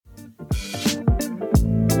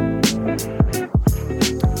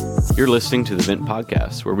You're listening to the Vint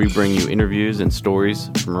Podcast, where we bring you interviews and stories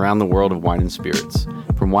from around the world of wine and spirits.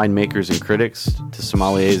 From winemakers and critics to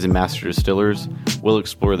sommeliers and master distillers, we'll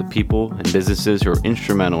explore the people and businesses who are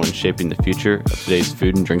instrumental in shaping the future of today's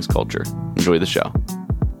food and drinks culture. Enjoy the show.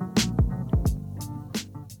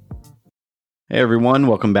 Hey everyone,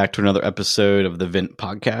 welcome back to another episode of the Vint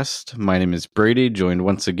Podcast. My name is Brady, joined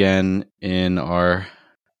once again in our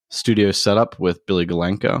studio setup with Billy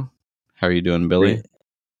Galenko. How are you doing, Billy?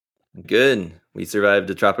 Good. We survived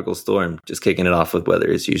a tropical storm, just kicking it off with weather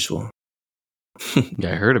as usual.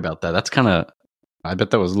 Yeah, I heard about that. That's I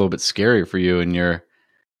bet that was a little bit scary for you.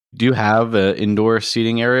 Do you have an indoor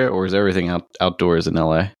seating area, or is everything outdoors in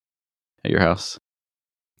LA at your house?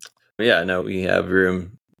 Yeah, no, we have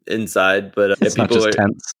room inside, but it's not just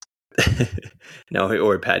tents. No,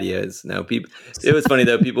 or patios. No, it was funny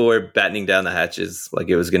though. People were battening down the hatches like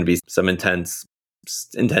it was going to be some intense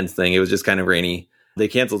thing. It was just kind of rainy. They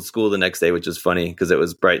canceled school the next day, which is funny because it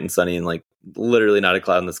was bright and sunny and like literally not a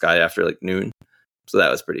cloud in the sky after like noon. So that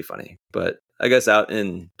was pretty funny. But I guess out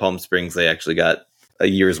in Palm Springs, they actually got a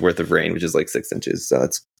year's worth of rain, which is like 6 inches. So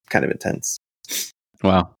it's kind of intense.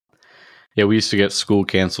 Wow. Yeah, we used to get school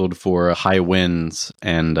canceled for high winds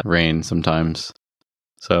and rain sometimes.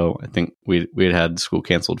 So I think we had school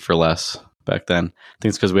canceled for less back then. I think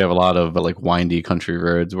it's because we have a lot of like windy country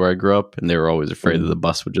roads where I grew up, and they were always afraid that the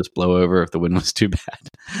bus would just blow over if the wind was too bad.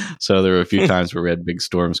 So there were a few times where we had big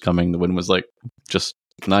storms coming. The wind was like just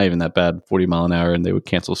not even that bad, 40 mile an hour, and they would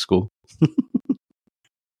cancel school.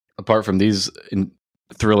 Apart from these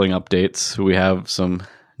thrilling updates, we have some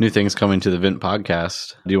new things coming to the Vint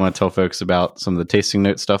Podcast. Do you want to tell folks about some of the tasting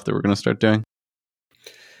note stuff that we're going to start doing?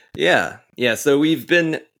 Yeah. So we've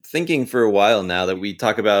been thinking for a while now that we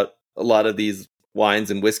talk about a lot of these wines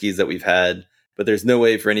and whiskeys that we've had, but there's no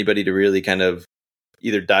way for anybody to really kind of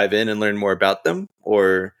either dive in and learn more about them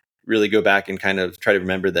or really go back and kind of try to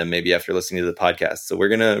remember them maybe after listening to the podcast. So we're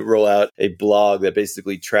going to roll out a blog that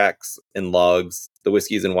basically tracks and logs the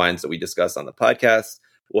whiskeys and wines that we discuss on the podcast.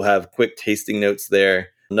 We'll have quick tasting notes there.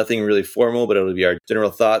 Nothing really formal, but it'll be our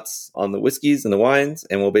general thoughts on the whiskeys and the wines,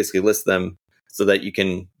 and we'll basically list them so that you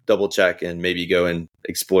can double check and maybe go and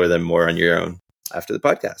explore them more on your own after the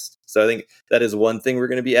podcast. So I think that is one thing we're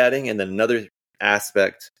going to be adding. And then another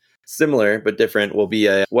aspect, similar but different, will be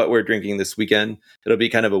what we're drinking this weekend. It'll be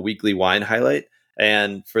kind of a weekly wine highlight.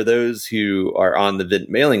 And for those who are on the Vint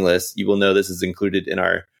mailing list, you will know this is included in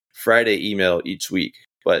our Friday email each week.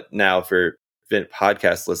 But now for Vint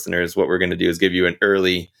podcast listeners, what we're going to do is give you an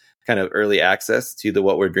early access to the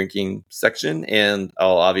what we're drinking section. And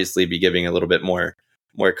I'll obviously be giving a little bit more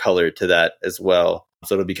color to that as well.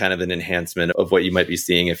 So it'll be kind of an enhancement of what you might be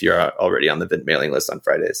seeing if you're already on the Vint mailing list on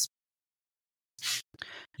Fridays.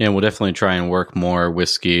 Yeah, we'll definitely try and work more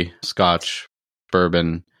whiskey, scotch,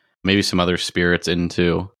 bourbon, maybe some other spirits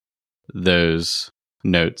into those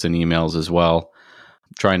notes and emails as well.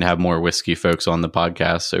 I'm trying to have more whiskey folks on the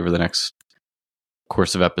podcast over the next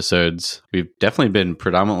course of episodes. We've definitely been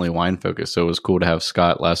predominantly wine focused, so it was cool to have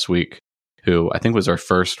Scott last week, who I think was our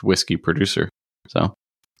first whiskey producer. So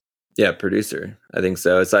yeah, producer. I think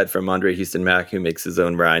so. Aside from Andre Houston Mack, who makes his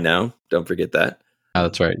own rye now. Don't forget that. Oh,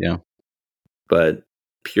 that's right. Yeah. But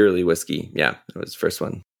purely whiskey. Yeah, it was the first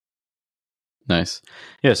one. Nice.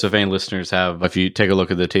 Yeah. So if any listeners if you take a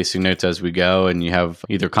look at the tasting notes as we go and you have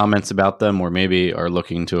either comments about them or maybe are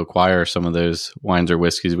looking to acquire some of those wines or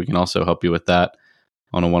whiskeys, we can also help you with that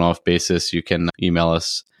on a one-off basis. You can email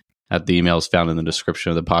us at the emails found in the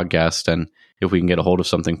description of the podcast. And if we can get a hold of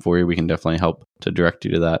something for you, we can definitely help to direct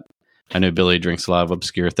you to that. I know Billy drinks a lot of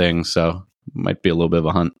obscure things, so it might be a little bit of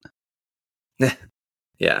a hunt.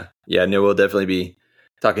 Yeah. No, we'll definitely be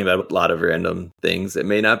talking about a lot of random things. It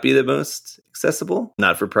may not be the most accessible,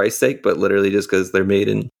 not for price sake, but literally just because they're made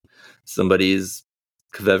in somebody's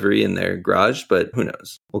cavevery in their garage, but who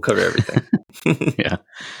knows? We'll cover everything. Yeah,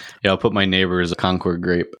 I'll put my neighbor's Concord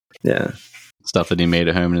grape. Yeah. Stuff that he made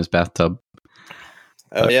at home in his bathtub.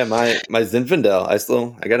 Oh yeah, my Zinfandel.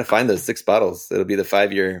 I got to find those 6 bottles. It'll be the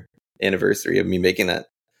 5-year anniversary of me making that.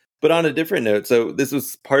 But on a different note, so this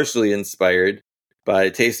was partially inspired by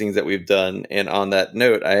tastings that we've done. And on that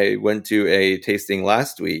note, I went to a tasting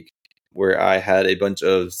last week where I had a bunch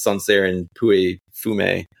of Sancerre and Pouilly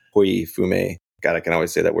Fumé. God, I can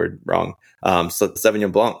always say that word wrong. So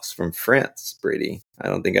Sauvignon Blancs from France, Brady. I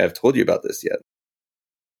don't think I've told you about this yet.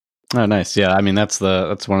 Oh, nice. Yeah, I mean that's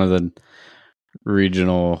one of the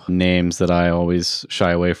regional names that I always shy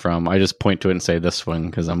away from. I just point to it and say this one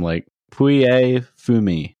because I'm like Pouilly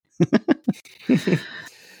Fumé.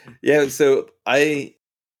 Yeah, so I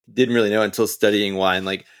didn't really know until studying wine.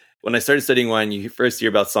 Like when I started studying wine, you first hear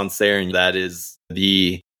about Sancerre, and that is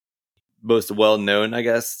the most well-known, I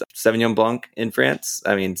guess, Sauvignon Blanc in France.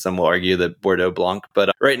 I mean, some will argue that Bordeaux Blanc,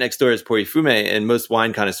 but right next door is Pouilly-Fumé, and most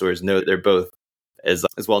wine connoisseurs know they're both as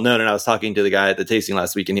well known. And I was talking to the guy at the tasting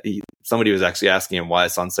last week, and somebody was actually asking him why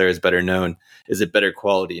Sancerre is better known. Is it better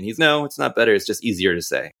quality? And he's, no, it's not better. It's just easier to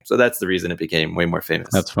say. So that's the reason it became way more famous.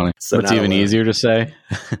 That's funny. So what's even easier to say?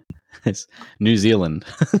 It's New Zealand.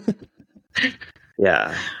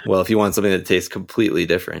 Yeah. Well, if you want something that tastes completely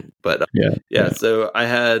different, but yeah. So I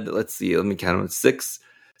had, let's see, let me count them, six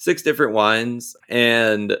different wines,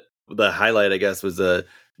 and the highlight, I guess, was a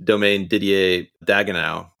Domaine Didier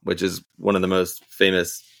Dagenau, which is one of the most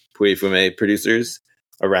famous Pouilly-Fumé producers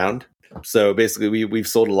around. So basically, we've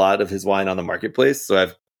sold a lot of his wine on the marketplace. So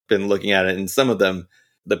I've been looking at it, and some of them,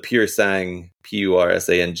 the Pure Sang,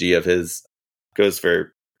 Pursang of his, goes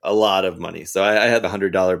for a lot of money. So I had the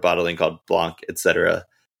 $100 bottling called Blanc, etc.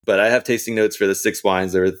 But I have tasting notes for the 6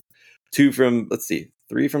 wines. There were 3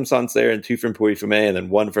 from Sancerre and 2 from Pouilly-Fumé, and then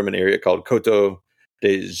 1 from an area called Coteaux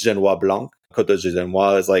de Genois Blanc. Coteaux de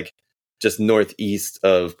Genois is like just northeast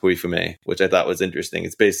of Pouilly-Fumé, which I thought was interesting.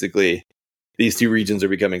 It's basically these 2 regions are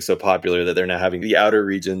becoming so popular that they're now having the outer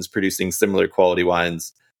regions producing similar quality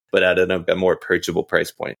wines, but at a more approachable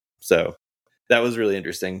price point. So that was really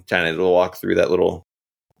interesting, trying to walk through that little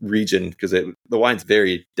region, because the wines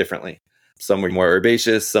vary differently. Some were more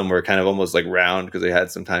herbaceous, some were kind of almost like round because they had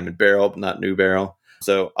some time in barrel, but not new barrel.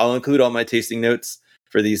 So I'll include all my tasting notes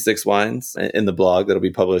for these 6 wines in the blog that'll be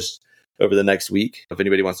published over the next week if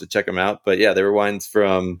anybody wants to check them out. But yeah, there were wines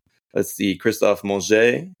from, let's see, Christophe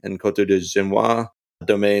Monget and Coteaux de Genois,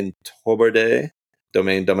 Domaine Taubardet,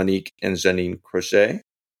 Domaine Dominique and Janine Crochet.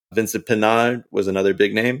 Vincent Pinard was another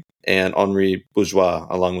big name, and Henri Bourgeois,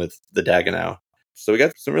 along with the Dagenau. So we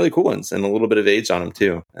got some really cool ones and a little bit of age on them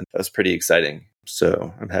too. And that was pretty exciting.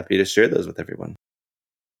 So I'm happy to share those with everyone.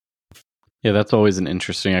 Yeah, that's always an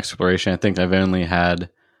interesting exploration. I think I've only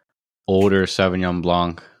had older Sauvignon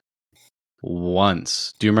Blanc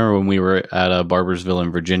once. Do you remember when we were at Barbersville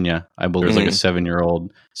in Virginia? I believe it was like a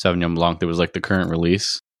 7-year-old Sauvignon Blanc that was like the current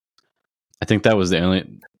release. I think that was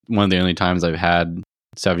one of the only times I've had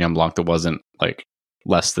Sauvignon Blanc that wasn't like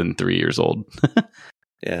less than 3 years old.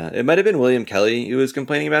 Yeah, it might have been William Kelly who was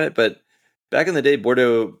complaining about it, but back in the day,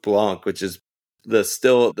 Bordeaux Blanc, which is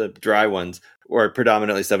the dry ones, or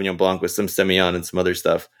predominantly Sauvignon Blanc with some Semillon and some other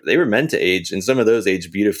stuff, they were meant to age, and some of those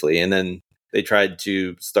aged beautifully. And then they tried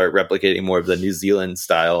to start replicating more of the New Zealand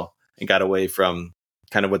style and got away from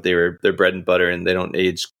kind of what their bread and butter, and they don't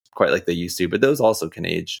age quite like they used to, but those also can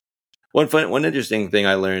age. One interesting thing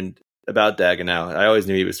I learned about Dagenau, I always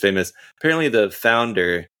knew he was famous. Apparently the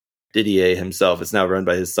founder, Didier himself, is now run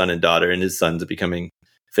by his son and daughter, and his son's becoming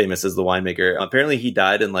famous as the winemaker. Apparently he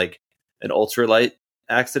died in like an ultralight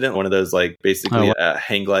accident, one of those like basically a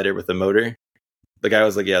hang glider with a motor. The guy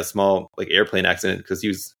was like, a small like airplane accident, because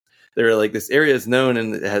they were like, this area is known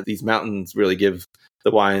and it had these mountains really give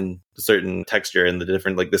the wine a certain texture, and the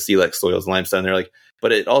different like the silex soils, limestone. They're like,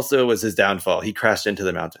 but it also was his downfall. He crashed into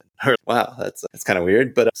the mountain. Wow, that's kind of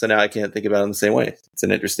weird. But so now I can't think about it in the same way. It's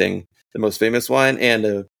an interesting, the most famous wine and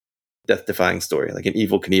a death-defying story, like an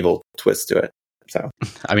Evil Knievel twist to it. So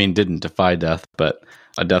I mean, didn't defy death, but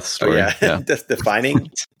a death story. Oh, yeah. Death defining.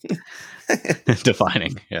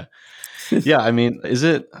 Defining, yeah. Yeah, I mean, is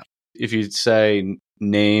it, if you say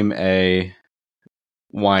name a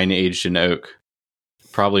wine aged in oak,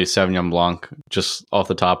 probably Sauvignon Blanc, just off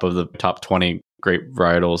the top of the top 20 grape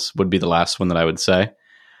varietals, would be the last one that I would say.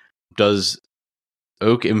 Does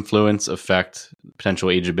oak influence affect potential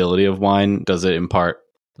ageability of wine? Does it impart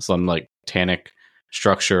some like tannic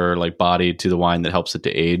structure or like body to the wine that helps it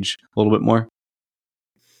to age a little bit more?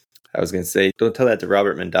 I was going to say, don't tell that to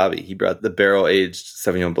Robert Mondavi. He brought the barrel-aged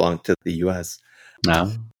Sauvignon Blanc to the U.S.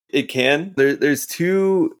 No. It can. There's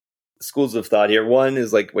 2 schools of thought here. One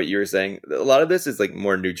is like what you were saying. A lot of this is like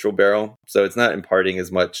more neutral barrel, so it's not imparting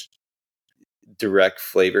as much direct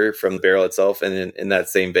flavor from the barrel itself. And in that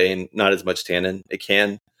same vein, not as much tannin. It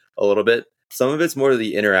can a little bit. Some of it's more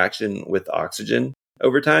the interaction with oxygen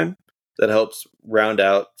over time that helps round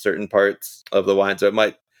out certain parts of the wine. So it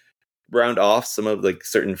might round off some of like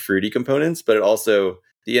certain fruity components, but it also,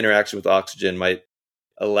 the interaction with oxygen might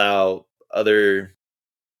allow other,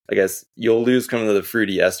 I guess you'll lose kind of the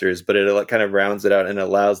fruity esters, but it kind of rounds it out and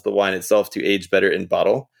allows the wine itself to age better in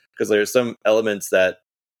bottle, because there are some elements that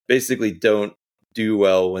basically don't do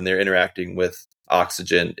well when they're interacting with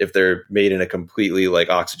oxygen if they're made in a completely like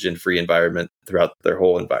oxygen free environment throughout their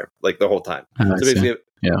whole environment, like the whole time. So basically,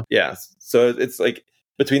 yeah. So it's like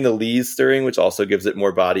between the lees stirring, which also gives it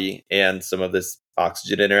more body, and some of this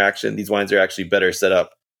oxygen interaction, these wines are actually better set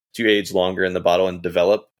up to age longer in the bottle and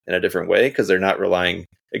develop in a different way, because they're not relying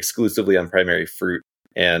exclusively on primary fruit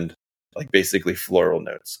and like basically floral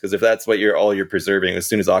notes. Because if that's what you're preserving, as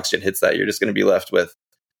soon as oxygen hits that, you're just going to be left with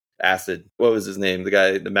acid. What was his name? The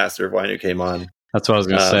guy, the master of wine who came on. That's what I was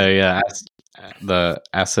going to say. Yeah, the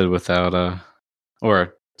acid without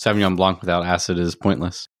or Sauvignon Blanc without acid is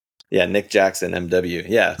pointless. Yeah, Nick Jackson, MW.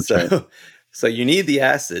 Yeah, That's so right. so you need the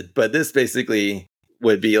acid, but this basically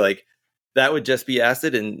would be like that would just be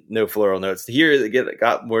acid and no floral notes. Here they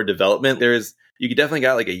got more development. You definitely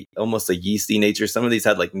got like almost a yeasty nature. Some of these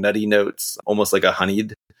had like nutty notes, almost like a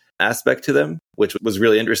honeyed aspect to them, which was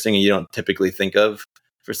really interesting and you don't typically think of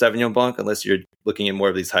for Sauvignon Blanc unless you're looking at more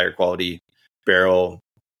of these higher quality barrel.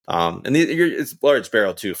 And it's large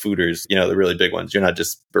barrel too, fooders, the really big ones. You're not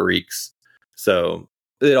just barriques. So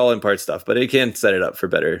it all imparts stuff, but it can set it up for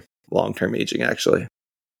better long-term aging, actually.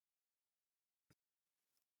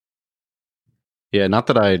 Yeah, not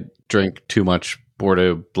that I drink too much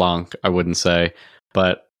Bordeaux Blanc, I wouldn't say.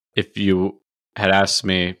 But if you had asked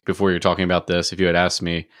me before you're talking about this, if you had asked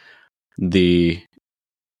me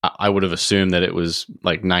I would have assumed that it was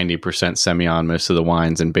like 90% Semillon, most of the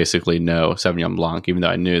wines, and basically no Sauvignon Blanc, even though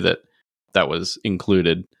I knew that was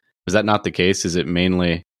included. Is that not the case? Is it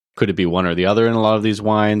mainly, could it be one or the other in a lot of these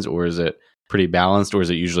wines, or is it pretty balanced, or is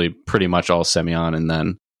it usually pretty much all Semillon and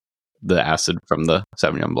then the acid from the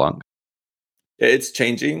Sauvignon Blanc? It's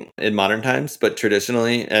changing in modern times, but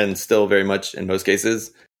traditionally, and still very much in most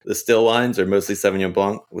cases, the still wines are mostly Sauvignon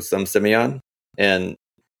Blanc with some Semillon and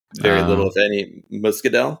very little, if any,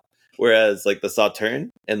 Muscadel. Whereas like the Sauterne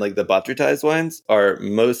and like the Botrytis wines are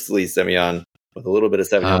mostly Semillon with a little bit of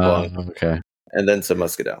Sauvignon Blanc, okay, and then some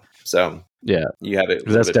Muscadel. So yeah, you have it.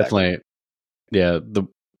 That's definitely the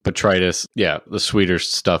Botrytis. Yeah, the sweeter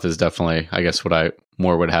stuff is definitely, I guess, what I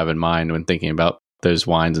more would have in mind when thinking about those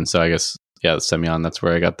wines. And so I guess, yeah, the Semillon, that's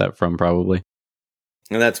where I got that from, probably.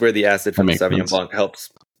 And that's where the acid from the Sauvignon Blanc helps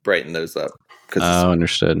brighten those up.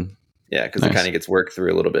 Understood. Yeah, because it kind of gets worked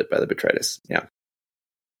through a little bit by the Botrytis. Yeah.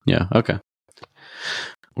 Yeah. Okay.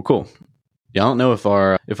 Well, cool. Yeah, I don't know if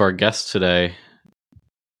our guest today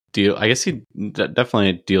I guess he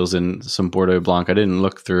definitely deals in some Bordeaux Blanc. I didn't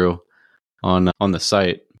look through on the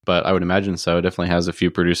site, but I would imagine so. It definitely has a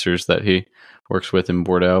few producers that he works with in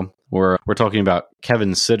Bordeaux. We're talking about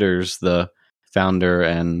Kevin Sidders, the founder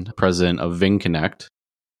and president of VinConnect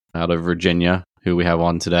out of Virginia, who we have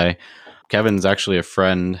on today. Kevin's actually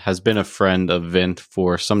has been a friend of Vint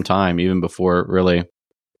for some time, even before really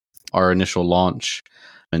our initial launch,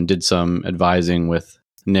 and did some advising with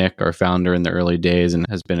Nick, our founder, in the early days, and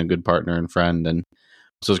has been a good partner and friend. And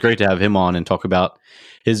so it's great to have him on and talk about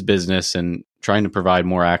his business and trying to provide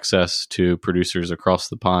more access to producers across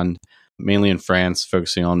the pond, mainly in France,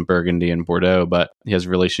 focusing on Burgundy and Bordeaux, but he has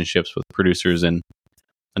relationships with producers in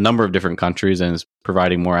a number of different countries and is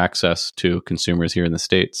providing more access to consumers here in the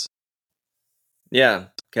States. Yeah,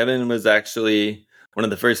 Kevin was actually one of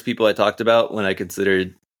the first people I talked about when I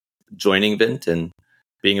considered joining Vint and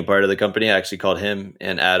being a part of the company. I actually called him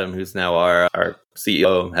and Adam, who's now our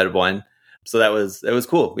CEO, head of wine. So that was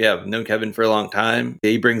cool. We have known Kevin for a long time.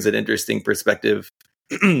 He brings an interesting perspective.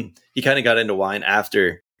 He kind of got into wine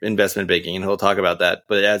after investment banking, and he'll talk about that,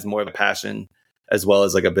 but it has more of a passion as well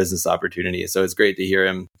as like a business opportunity. So it's great to hear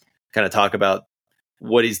him kind of talk about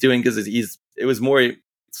what he's doing, because it was more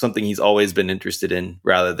something he's always been interested in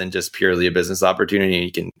rather than just purely a business opportunity.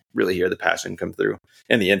 You can really hear the passion come through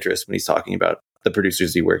and the interest when he's talking about the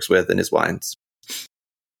producers he works with and his wines.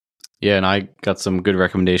 Yeah, and I got some good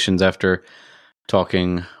recommendations after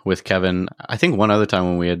talking with Kevin. I think one other time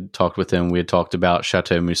when we had talked with him, we had talked about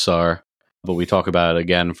Chateau Moussard, but we talk about it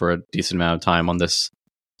again for a decent amount of time on this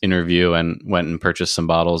interview and went and purchased some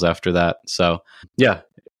bottles after that. So yeah,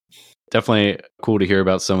 definitely cool to hear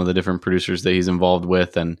about some of the different producers that he's involved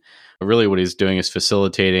with. And really what he's doing is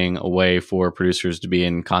facilitating a way for producers to be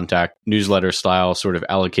in contact, newsletter style sort of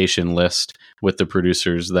allocation list with the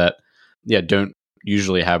producers that don't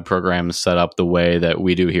usually have programs set up the way that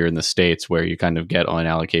we do here in the States, where you kind of get on an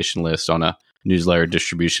allocation list, on a newsletter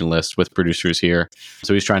distribution list with producers here.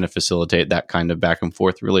 So he's trying to facilitate that kind of back and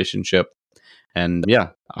forth relationship. And yeah,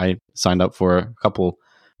 I signed up for a couple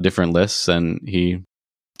different lists, and he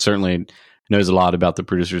certainly knows a lot about the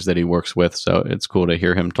producers that he works with. So it's cool to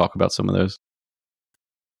hear him talk about some of those.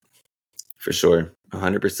 For sure.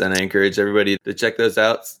 100%. I encourage everybody to check those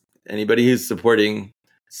out. Anybody who's supporting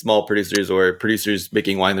small producers or producers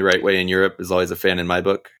making wine the right way in Europe is always a fan in my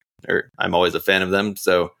book, or I'm always a fan of them.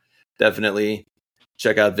 So definitely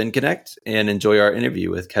check out VinConnect and enjoy our interview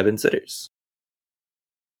with Kevin Sidders.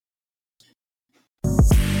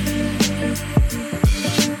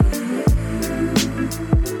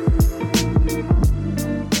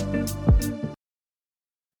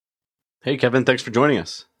 Hey, Kevin, thanks for joining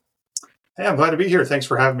us. Hey, I'm glad to be here. Thanks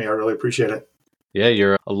for having me. I really appreciate it. Yeah,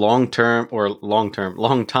 you're a long time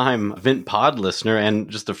Vint pod listener and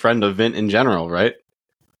just a friend of Vint in general, right?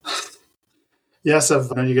 Yes,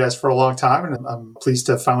 I've known you guys for a long time, and I'm pleased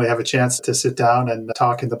to finally have a chance to sit down and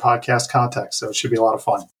talk in the podcast context. So it should be a lot of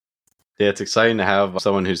fun. Yeah, it's exciting to have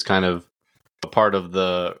someone who's kind of a part of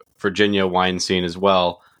the Virginia wine scene as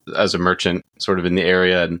well as a merchant sort of in the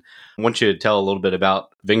area. And I want you to tell a little bit about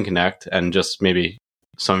VinConnect and just maybe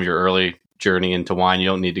some of your early journey into wine. You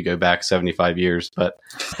don't need to go back 75 years, but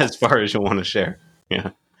as far as you want to share.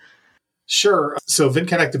 Yeah. Sure. So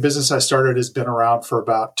VinConnect, the business I started, has been around for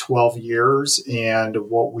about 12 years. And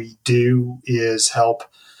what we do is help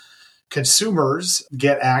consumers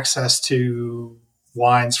get access to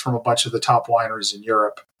wines from a bunch of the top wineries in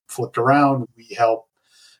Europe. Flipped around, we help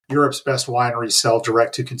Europe's best wineries sell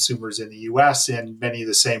direct to consumers in the US in many of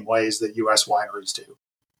the same ways that US wineries do.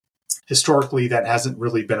 Historically, that hasn't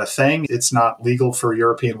really been a thing. It's not legal for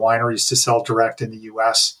European wineries to sell direct in the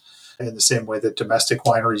US in the same way that domestic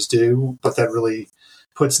wineries do, but that really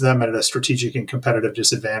puts them at a strategic and competitive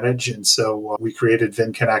disadvantage. And so we created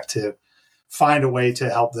VinConnect to find a way to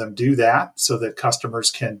help them do that so that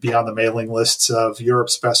customers can be on the mailing lists of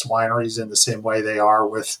Europe's best wineries in the same way they are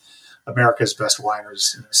with America's best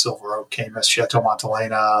wineries, Silver Oak, Caymus, Chateau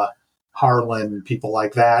Montelena, Harlan, people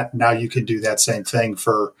like that. Now you can do that same thing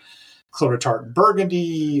for Clos-de-Tart in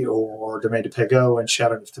Burgundy, or Domaine de Pégot and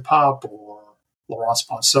Châteauneuf-du-Pape, or Laurence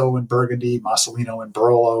Ponceau in Burgundy, Marcelino in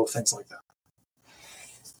Barolo, things like that.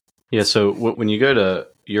 Yeah, so when you go to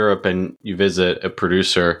Europe and you visit a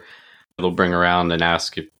producer, they'll bring around and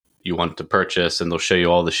ask if you want to purchase, and they'll show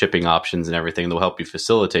you all the shipping options and everything. They'll help you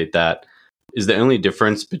facilitate that. Is the only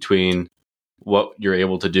difference between what you're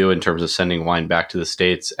able to do in terms of sending wine back to the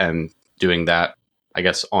States and doing that, I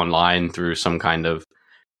guess, online through some kind of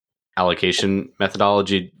allocation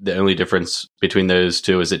methodology? The only difference between those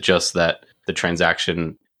two, is it just that the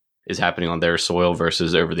transaction is happening on their soil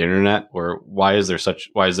versus over the internet? Or why is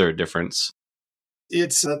there a difference?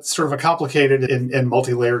 It's sort of a complicated and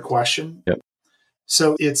multi-layered question. Yep.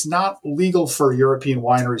 So it's not legal for European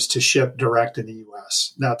wineries to ship direct in the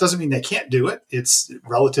US. Now, it doesn't mean they can't do it. It's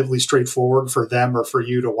relatively straightforward for them or for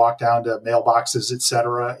you to walk down to mailboxes, et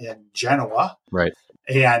cetera, in Genoa, right,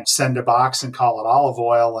 and send a box and call it olive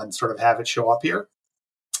oil and sort of have it show up here.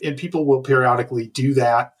 And people will periodically do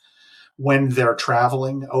that when they're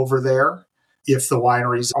traveling over there, if the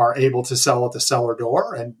wineries are able to sell at the cellar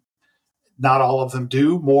door. And not all of them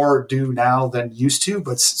do. More do now than used to,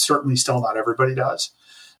 but certainly still not everybody does.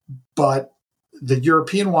 But the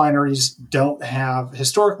European wineries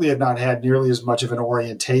historically have not had nearly as much of an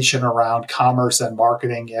orientation around commerce and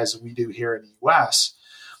marketing as we do here in the US.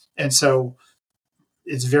 And so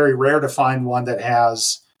it's very rare to find one that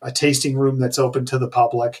has a tasting room that's open to the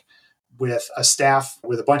public, with a staff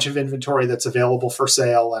with a bunch of inventory that's available for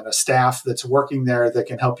sale, and a staff that's working there that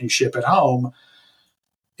can help you ship it home.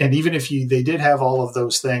 And even if they did have all of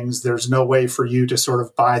those things, there's no way for you to sort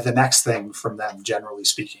of buy the next thing from them, generally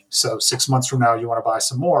speaking. So 6 months from now, you want to buy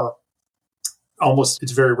some more.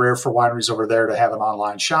 It's very rare for wineries over there to have an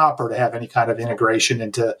online shop or to have any kind of integration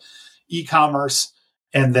into e-commerce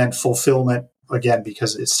and then fulfillment, again,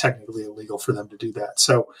 because it's technically illegal for them to do that.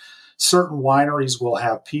 So certain wineries will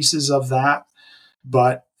have pieces of that,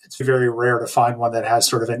 but it's very rare to find one that has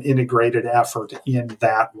sort of an integrated effort in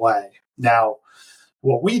that way. Now,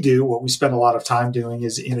 what we spend a lot of time doing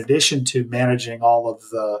is, in addition to managing all of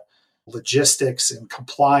the logistics and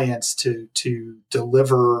compliance to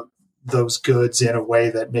deliver those goods in a way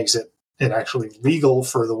that makes it actually legal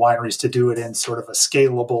for the wineries to do it in sort of a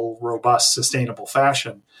scalable, robust, sustainable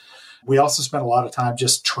fashion. We also spend a lot of time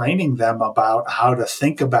just training them about how to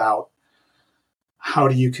think about how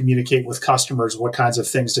do you communicate with customers, what kinds of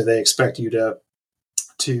things do they expect you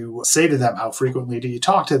to say to them, how frequently do you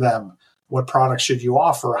talk to them, what products should you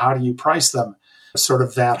offer, how do you price them. Sort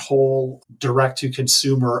of that whole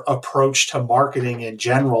direct-to-consumer approach to marketing in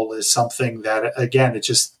general is something that, again,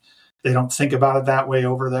 they don't think about it that way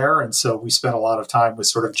over there. And so we spend a lot of time with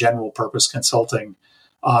sort of general purpose consulting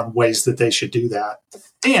on ways that they should do that.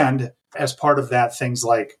 And as part of that, things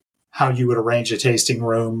like how you would arrange a tasting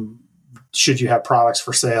room, should you have products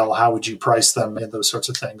for sale, how would you price them, and those sorts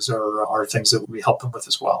of things are things that we help them with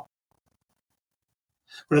as well.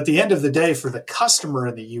 But at the end of the day, for the customer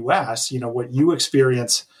in the US, what you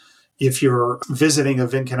experience if you're visiting a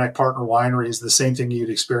VinConnect partner winery is the same thing you'd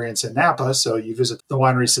experience in Napa. So you visit the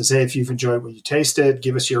winery, says, hey, if you've enjoyed what you tasted,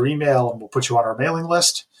 give us your email and we'll put you on our mailing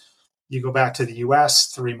list. You go back to the US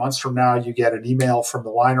 3 months from now, you get an email from the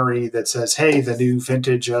winery that says, hey, the new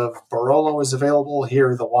vintage of Barolo is available. Here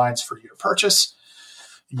are the wines for you to purchase.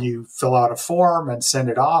 You fill out a form and send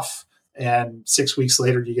it off. And 6 weeks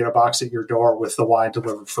later, you get a box at your door with the wine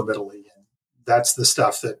delivered from Italy. And that's the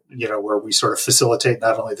stuff that, where we sort of facilitate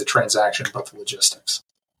not only the transaction, but the logistics.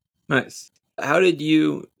 Nice.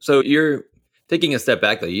 So you're taking a step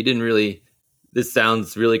back though. You didn't really, this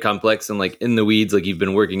sounds really complex and like in the weeds, like you've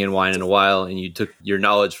been working in wine in a while and you took your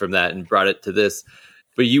knowledge from that and brought it to this,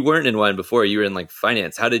 but you weren't in wine before. You were in like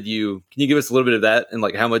finance. Can you give us a little bit of that and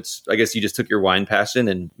like how much, I guess you just took your wine passion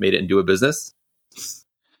and made it into a business?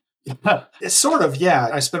 It's sort of, yeah.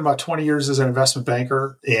 I spent about 20 years as an investment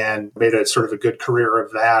banker and made a sort of a good career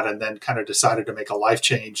of that, and then kind of decided to make a life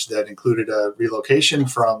change that included a relocation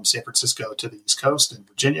from San Francisco to the East Coast in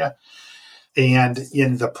Virginia. And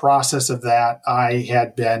in the process of that, I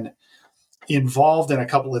had been involved in a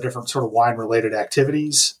couple of different sort of wine-related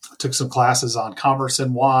activities. I took some classes on commerce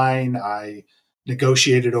and wine. I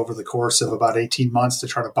negotiated over the course of about 18 months to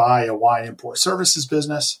try to buy a wine import services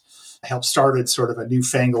business. I helped started sort of a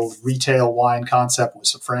newfangled retail wine concept with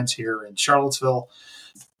some friends here in Charlottesville.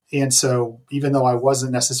 And so even though I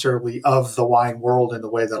wasn't necessarily of the wine world in the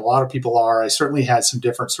way that a lot of people are, I certainly had some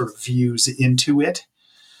different sort of views into it.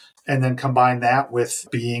 And then combine that with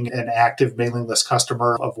being an active mailing list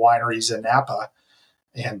customer of wineries in Napa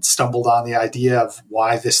and stumbled on the idea of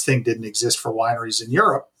why this thing didn't exist for wineries in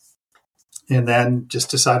Europe. And then just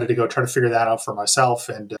decided to go try to figure that out for myself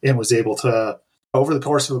and was able to, over the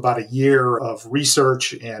course of about a year of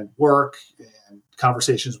research and work and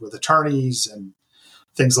conversations with attorneys and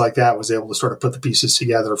things like that, was able to sort of put the pieces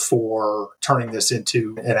together for turning this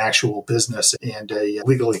into an actual business and a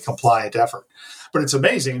legally compliant effort. But it's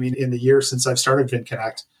amazing. I mean, in the years since I've started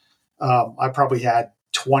VinConnect, I probably had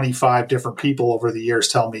 25 different people over the years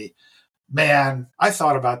tell me, man, I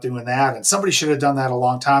thought about doing that and somebody should have done that a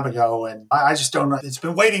long time ago. And I just don't know. It's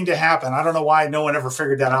been waiting to happen. I don't know why no one ever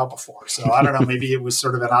figured that out before. So I don't know. Maybe it was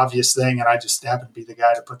sort of an obvious thing and I just happened to be the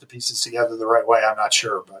guy to put the pieces together the right way. I'm not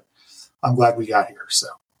sure, but I'm glad we got here. So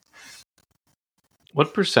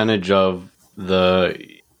what percentage of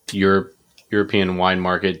the European wine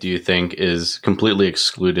market do you think is completely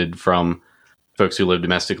excluded from folks who live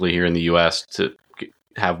domestically here in the U.S. to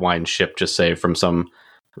have wine shipped, just say from some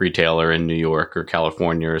retailer in New York or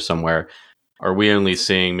California or somewhere? Are we only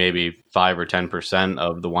seeing maybe 5 or 10%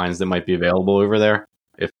 of the wines that might be available over there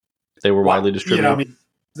if they were widely distributed?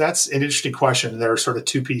 That's an interesting question. There are sort of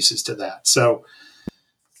two pieces to that. So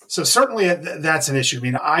certainly that's an issue. I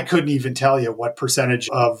mean, I couldn't even tell you what percentage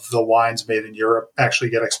of the wines made in Europe actually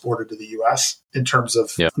get exported to the U.S. in terms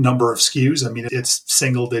of number of SKUs. I mean, it's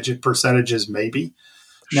single-digit percentages maybe.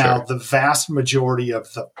 Sure. Now, the vast majority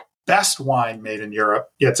of the best wine made in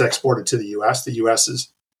Europe gets exported to the U.S. The U.S.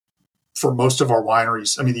 is, for most of our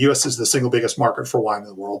wineries, I mean, the U.S. is the single biggest market for wine in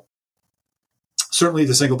the world. Certainly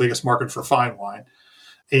the single biggest market for fine wine.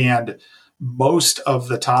 And most of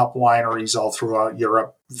the top wineries all throughout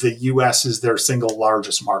Europe, the U.S. is their single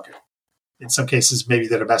largest market. In some cases, maybe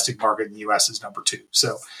the domestic market in the U.S. is number 2.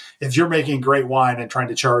 So if you're making great wine and trying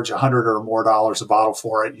to charge $100 or more a bottle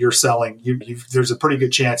for it, you're selling, there's a pretty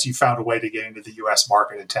good chance you found a way to get into the U.S.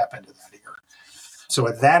 market and tap into that here. So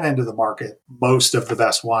at that end of the market, most of the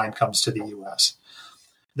best wine comes to the U.S.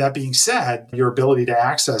 That being said, your ability to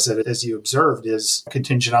access it, as you observed, is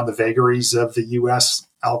contingent on the vagaries of the U.S.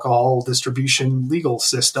 alcohol distribution legal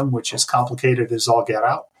system, which is complicated as all get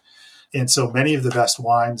out. And so many of the best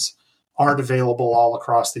wines aren't available all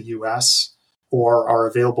across the U.S. or are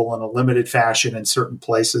available in a limited fashion in certain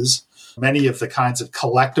places. Many of the kinds of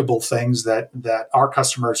collectible things that our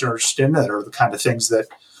customers are interested in, that are the kind of things that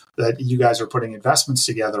you guys are putting investments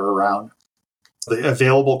together around, the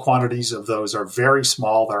available quantities of those are very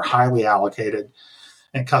small. They're highly allocated.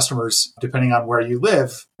 And customers, depending on where you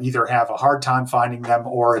live, either have a hard time finding them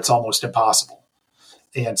or it's almost impossible.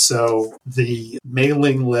 And so the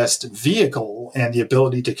mailing list vehicle and the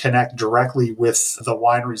ability to connect directly with the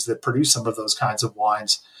wineries that produce some of those kinds of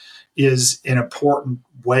wines is an important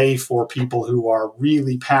way for people who are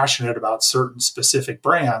really passionate about certain specific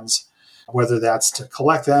brands, whether that's to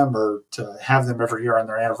collect them or to have them every year on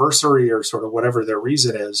their anniversary or sort of whatever their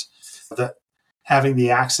reason is, that having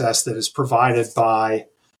the access that is provided by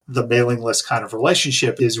the mailing list kind of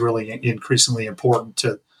relationship is really increasingly important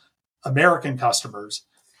to American customers.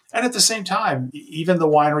 And at the same time, even the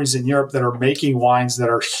wineries in Europe that are making wines that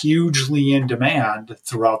are hugely in demand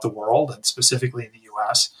throughout the world, and specifically in the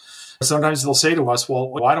US, sometimes they'll say to us, well,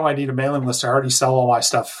 why do I need a mailing list? I already sell all my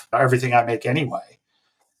stuff, everything I make anyway.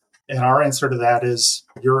 And our answer to that is,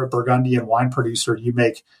 you're a Burgundian wine producer. You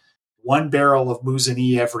make one barrel of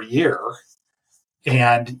Musigny every year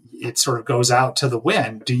and it sort of goes out to the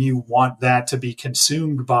wind. Do you want that to be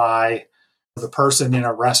consumed by the person in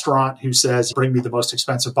a restaurant who says, bring me the most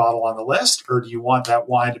expensive bottle on the list? Or do you want that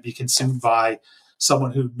wine to be consumed by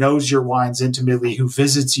someone who knows your wines intimately, who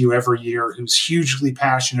visits you every year, who's hugely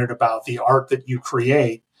passionate about the art that you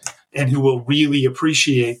create, and who will really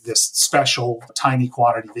appreciate this special tiny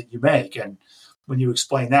quantity that you make? And when you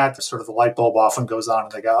explain that, sort of the light bulb often goes on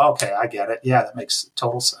and they go, okay, I get it. Yeah, that makes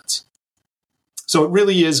total sense. So it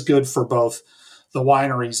really is good for both the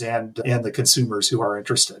wineries and the consumers who are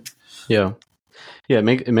interested. Yeah. Yeah,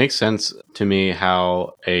 it makes sense to me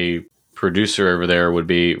how a producer over there would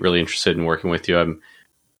be really interested in working with you. I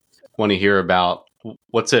want to hear about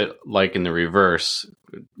what's it like in the reverse.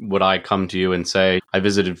 Would I come to you and say, I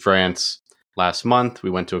visited France last month. We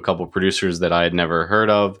went to a couple of producers that I had never heard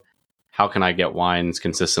of. How can I get wines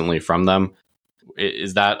consistently from them?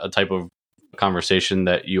 Is that a type of conversation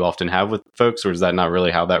that you often have with folks, or is that not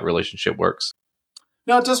really how that relationship works?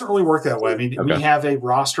 No, it doesn't really work that way. I mean, Okay. We have a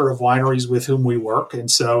roster of wineries with whom we work.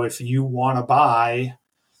 And so if you want to buy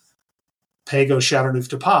Pago Chateauneuf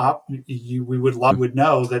du Pape, we would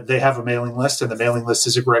know that they have a mailing list, and the mailing list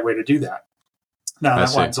is a great way to do that. Now,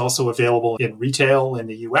 that wine's also available in retail in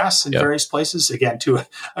the U.S. in various places, again, to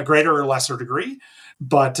a greater or lesser degree.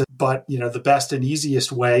 But the best and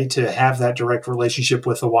easiest way to have that direct relationship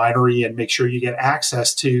with the winery and make sure you get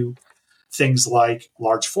access to things like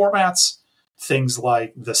large formats, things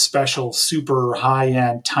like the special super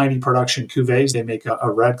high-end tiny production cuvées. They make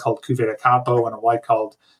a red called Cuvée de Campo and a white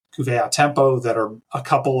called Cuvée a Tempo that are a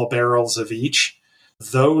couple of barrels of each.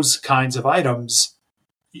 Those kinds of items,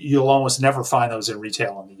 you'll almost never find those in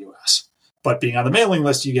retail in the U.S. But being on the mailing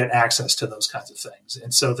list, you get access to those kinds of things.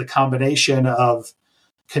 And so the combination of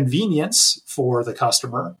convenience for the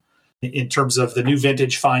customer in terms of the new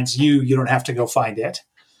vintage finds you don't have to go find it,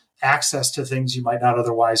 access to things you might not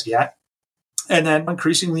otherwise get. And then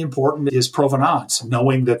increasingly important is provenance,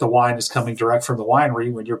 knowing that the wine is coming direct from the winery.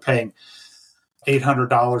 When you're paying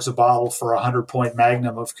 $800 a bottle for a 100-point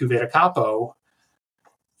magnum of Cuvée de Campo,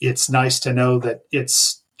 it's nice to know that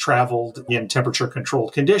it's traveled in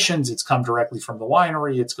temperature-controlled conditions. It's come directly from the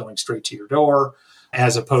winery. It's going straight to your door,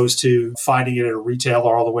 as opposed to finding it at a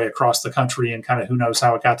retailer all the way across the country and kind of who knows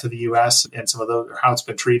how it got to the U.S. and some of those, or how it's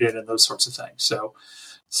been treated and those sorts of things.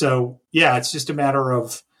 So yeah, it's just a matter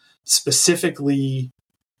of specifically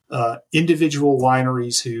individual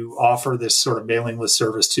wineries who offer this sort of mailing list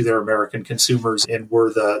service to their American consumers, and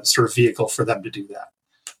we're the sort of vehicle for them to do that.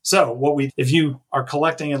 So if you are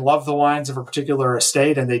collecting and love the wines of a particular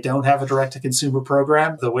estate and they don't have a direct-to-consumer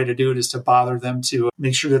program, the way to do it is to bother them to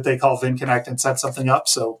make sure that they call VinConnect and set something up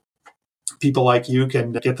so people like you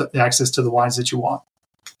can get the access to the wines that you want.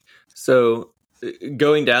 So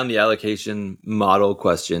going down the allocation model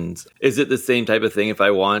questions, is it the same type of thing if I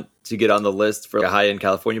want to get on the list for a high-end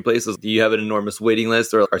California place? Do you have an enormous waiting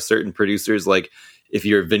list, or are certain producers, like if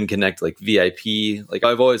you're VinConnect, like VIP? Like,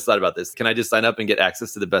 I've always thought about this. Can I just sign up and get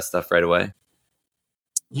access to the best stuff right away?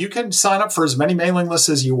 You can sign up for as many mailing lists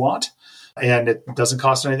as you want, and it doesn't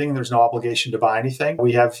cost anything. There's no obligation to buy anything.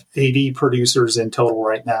 We have 80 producers in total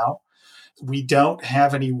right now. We don't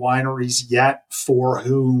have any wineries yet for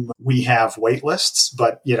whom we have wait lists,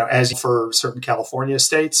 but as for certain California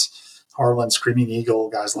estates, Harlan, Screaming Eagle,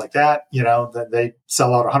 guys like that, they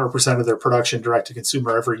sell out 100% of their production direct to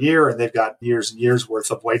consumer every year, and they've got years and years worth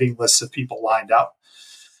of waiting lists of people lined up.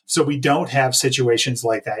 So we don't have situations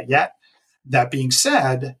like that yet. That being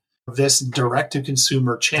said, this direct to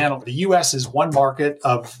consumer channel, the U.S. is one market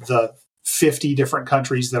of the 50 different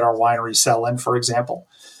countries that our wineries sell in, for example.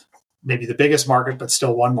 Maybe the biggest market, but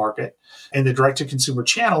still one market. And the direct-to-consumer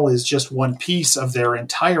channel is just one piece of their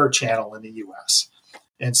entire channel in the U.S.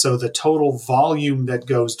 And so the total volume that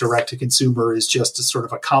goes direct-to-consumer is just a sort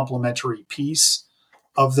of a complementary piece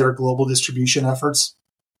of their global distribution efforts,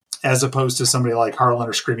 as opposed to somebody like Harlan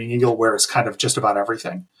or Screaming Eagle, where it's kind of just about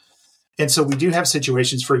everything. And so we do have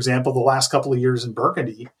situations, for example, the last couple of years in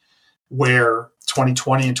Burgundy, where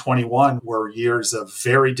 2020 and 21 were years of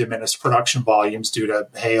very diminished production volumes due to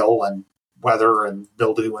hail and weather and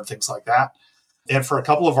mildew and things like that. And for a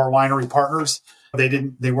couple of our winery partners,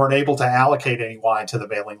 they weren't able to allocate any wine to the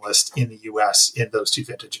mailing list in the U.S. in those two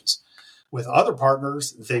vintages. With other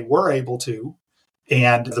partners, they were able to,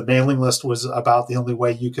 and the mailing list was about the only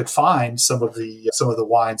way you could find some of the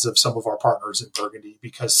wines of some of our partners in Burgundy,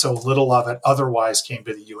 because so little of it otherwise came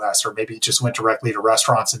to the U.S., or maybe it just went directly to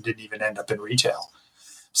restaurants and didn't even end up in retail.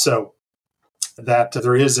 So that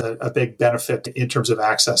there is a big benefit in terms of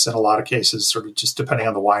access in a lot of cases, sort of just depending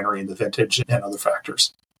on the winery and the vintage and other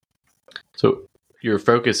factors. So your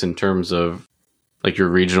focus in terms of like your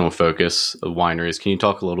regional focus of wineries. Can you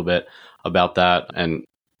talk a little bit about that and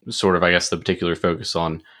sort of, I guess, the particular focus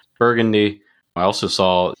on Burgundy? I also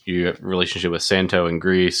saw you have a relationship with Santo in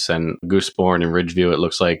Greece and Gooseborn and Ridgeview, it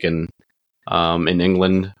looks like, in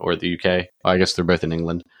England or the UK. I guess they're both in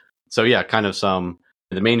England. So yeah, kind of some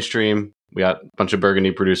in the mainstream. We got a bunch of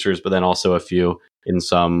Burgundy producers, but then also a few in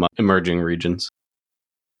some emerging regions.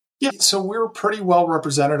 Yeah, so we're pretty well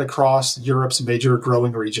represented across Europe's major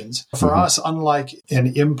growing regions. For us, unlike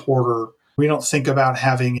an importer, we don't think about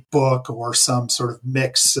having a book or some sort of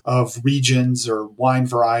mix of regions or wine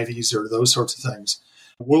varieties or those sorts of things.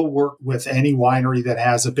 We'll work with any winery that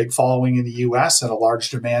has a big following in the U.S. and a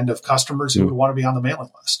large demand of customers who would want to be on the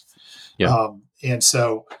mailing list. Yeah. And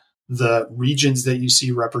so the regions that you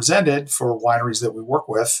see represented for wineries that we work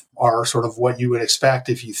with are sort of what you would expect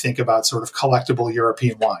if you think about sort of collectible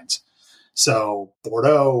European wines. So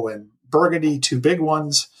Bordeaux and Burgundy, two big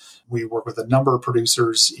ones. We work with a number of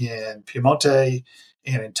producers in Piemonte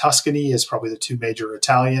and in Tuscany as probably the two major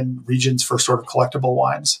Italian regions for sort of collectible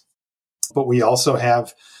wines. But we also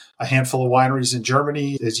have a handful of wineries in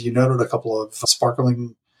Germany. As you noted, a couple of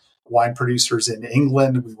sparkling wine producers in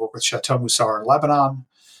England. We work with Chateau Moussard in Lebanon.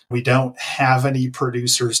 We don't have any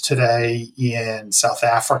producers today in South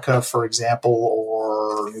Africa, for example,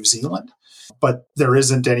 or New Zealand. But there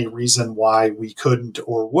isn't any reason why we couldn't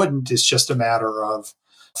or wouldn't. It's just a matter of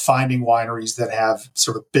finding wineries that have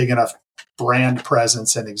sort of big enough brand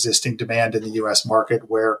presence and existing demand in the U.S. market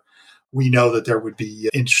where we know that there would be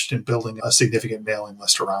interest in building a significant mailing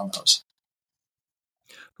list around those.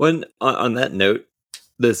 When on that note,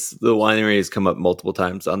 the winery has come up multiple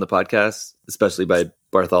times on the podcast, especially by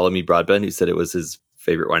Bartholomew Broadbent, who said it was his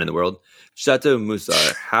favorite wine in the world. Chateau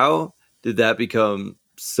Moussard, how did that become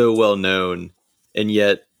so well known? And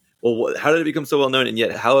yet, how did it become so well known? And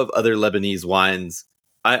yet, how have other Lebanese wines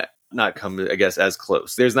not come, I guess, as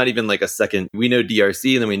close? There's not even like a second. We know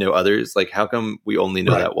DRC and then we know others. Like, how come we only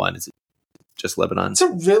know that one? Is it just Lebanon? It's a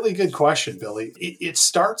really good question, Billy. It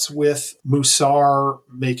starts with Moussard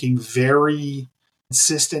making very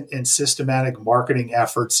consistent and systematic marketing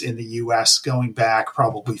efforts in the U.S. going back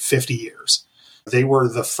probably 50 years. They were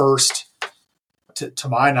the first, to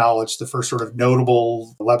my knowledge, the first sort of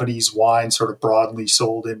notable Lebanese wine sort of broadly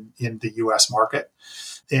sold in the U.S. market.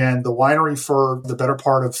 And the winery for the better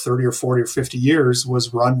part of 30 or 40 or 50 years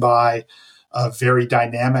was run by a very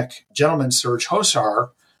dynamic gentleman, Serge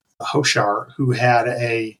Hoshar, who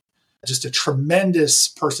had just a tremendous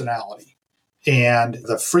personality. And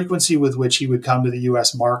the frequency with which he would come to the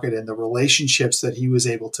U.S. market and the relationships that he was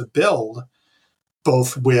able to build,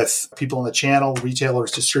 both with people in the channel,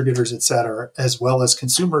 retailers, distributors, et cetera, as well as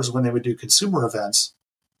consumers when they would do consumer events.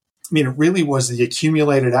 I mean, it really was the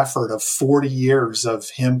accumulated effort of 40 years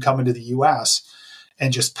of him coming to the U.S.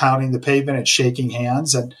 and just pounding the pavement and shaking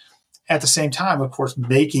hands. And at the same time, of course,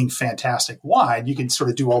 making fantastic wine. You can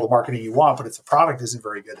sort of do all the marketing you want, but if the product isn't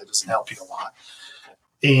very good, it doesn't help you a lot.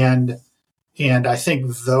 And I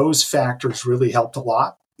think those factors really helped a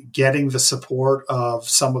lot. Getting the support of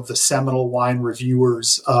some of the seminal wine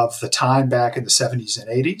reviewers of the time back in the 70s and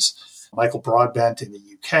 80s, Michael Broadbent in the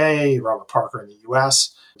UK, Robert Parker in the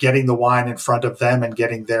US, getting the wine in front of them and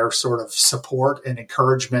getting their sort of support and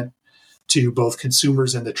encouragement to both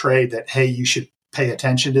consumers and the trade that, hey, you should pay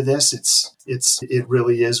attention to this. It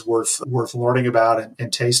really is worth learning about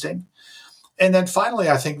and tasting. And then finally,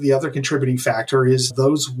 I think the other contributing factor is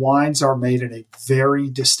those wines are made in a very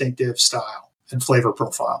distinctive style and flavor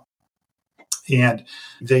profile. And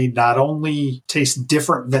they not only taste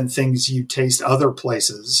different than things you taste other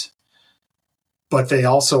places, but they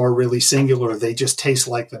also are really singular. They just taste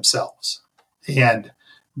like themselves. And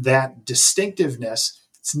that distinctiveness,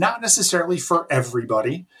 it's not necessarily for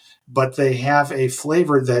everybody, but they have a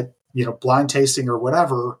flavor that, blind tasting or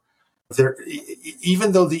whatever,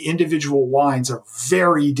 even though the individual wines are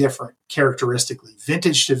very different characteristically,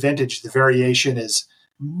 vintage to vintage, the variation is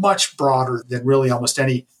much broader than really almost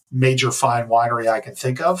any major fine winery I can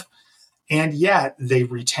think of. And yet they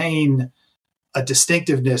retain a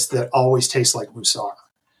distinctiveness that always tastes like Moussard.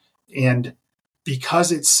 And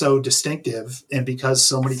because it's so distinctive and because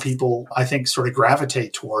so many people, I think, sort of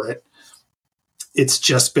gravitate toward it, it's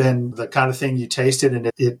just been the kind of thing you taste it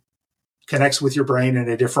and it connects with your brain in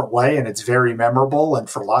a different way, and it's very memorable. And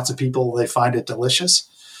for lots of people, they find it delicious.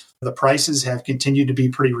 The prices have continued to be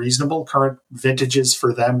pretty reasonable. Current vintages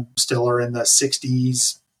for them still are in the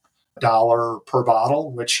 $60s per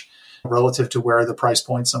bottle, which relative to where the price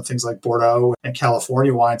points on things like Bordeaux and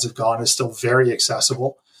California wines have gone is still very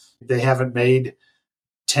accessible. They haven't made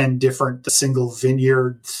 10 different single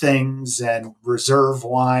vineyard things and reserve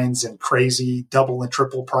wines and crazy double and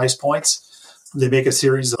triple price points. They make a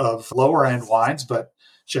series of lower end wines, but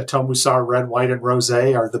Chateau Moussard red, white, and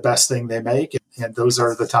rosé are the best thing they make. And those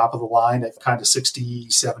are the top of the line at kind of $60,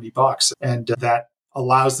 $70. And that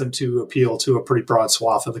allows them to appeal to a pretty broad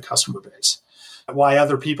swath of the customer base. Why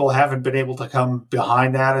other people haven't been able to come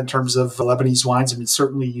behind that in terms of Lebanese wines, I mean,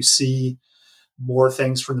 certainly you see more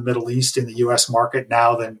things from the Middle East in the U.S. market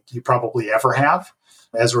now than you probably ever have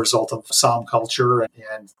as a result of Somm culture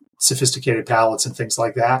and sophisticated palates and things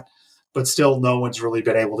like that. But still, no one's really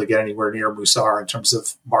been able to get anywhere near Moussard in terms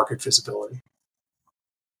of market visibility.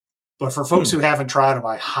 But for folks who haven't tried them,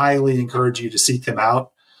 I highly encourage you to seek them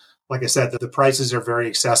out. Like I said, the prices are very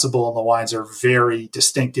accessible and the wines are very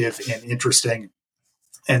distinctive and interesting.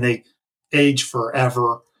 And they age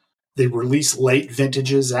forever. They release late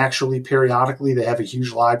vintages, actually, periodically. They have a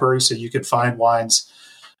huge library, so you can find wines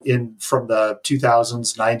from the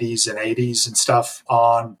 2000s, 90s, and 80s and stuff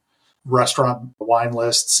on restaurant wine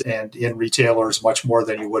lists and in retailers much more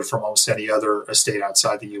than you would from almost any other estate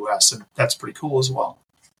outside the U.S. And that's pretty cool as well.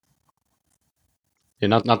 Yeah,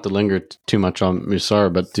 not to linger too much on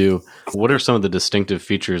Moussard, but what are some of the distinctive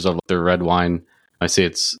features of their red wine? I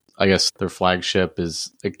guess their flagship is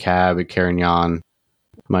a Cab, a Carignan.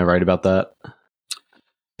 Am I right about that?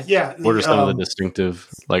 Yeah. What are some of the distinctive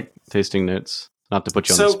tasting notes? Not to put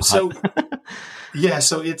you on the spot.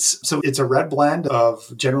 So it's a red blend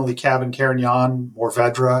of generally Cab and Carignan,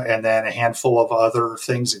 Mourvedre, and then a handful of other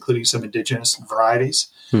things, including some indigenous varieties.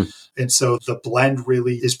 And so the blend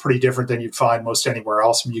really is pretty different than you'd find most anywhere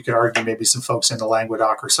else. I mean, you could argue maybe some folks in the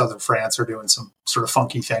Languedoc or southern France are doing some sort of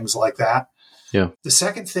funky things like that. Yeah. The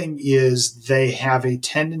second thing is they have a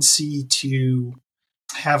tendency to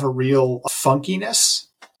have a real funkiness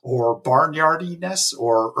or barnyardiness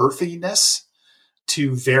or earthiness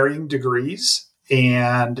to varying degrees.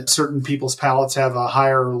 And certain people's palates have a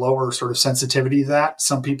higher or lower sort of sensitivity to that.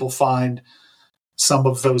 Some people find some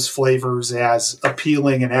of those flavors as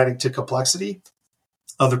appealing and adding to complexity.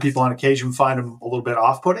 Other people on occasion find them a little bit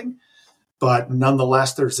off-putting. But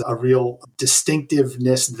nonetheless, there's a real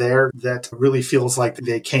distinctiveness there that really feels like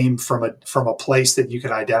they came from a place that you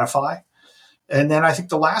could identify. And then I think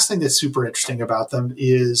the last thing that's super interesting about them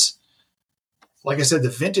is, like I said, the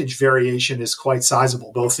vintage variation is quite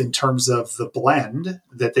sizable, both in terms of the blend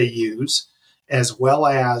that they use, as well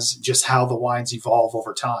as just how the wines evolve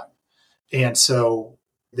over time. And so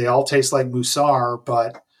they all taste like Moussard,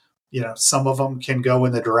 but some of them can go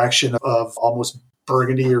in the direction of almost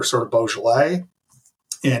Burgundy or sort of Beaujolais.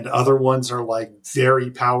 And other ones are like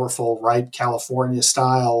very powerful, ripe California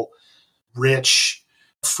style, rich,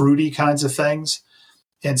 fruity kinds of things.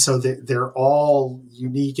 And so they're all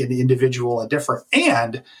unique and individual and different.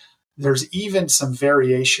 And there's even some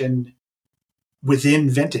variation within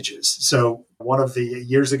vintages. So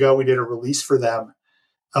years ago, we did a release for them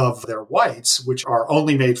of their whites, which are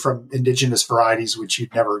only made from indigenous varieties, which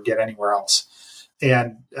you'd never get anywhere else.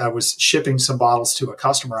 And I was shipping some bottles to a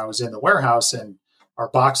customer. I was in the warehouse and our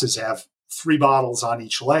boxes have 3 bottles on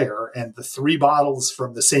each layer. And the 3 bottles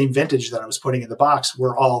from the same vintage that I was putting in the box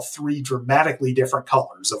were all 3 dramatically different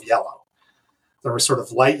colors of yellow. There was sort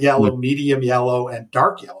of light yellow, medium yellow, and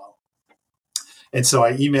dark yellow. And so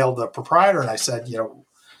I emailed the proprietor and I said,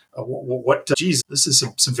 this is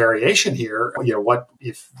some variation here. What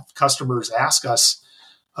if customers ask us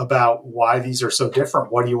about why these are so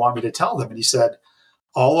different? What do you want me to tell them? And he said,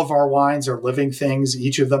 all of our wines are living things.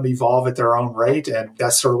 Each of them evolve at their own rate. And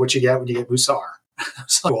that's sort of what you get when you get Moussard. I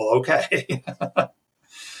was like, well, okay.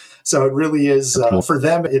 So it really is, for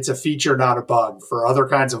them, it's a feature, not a bug. For other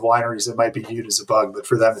kinds of wineries, it might be viewed as a bug, but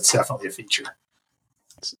for them, it's definitely a feature.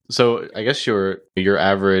 So I guess your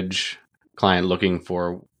average client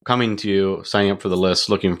coming to you, signing up for the list,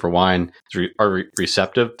 looking for wine, are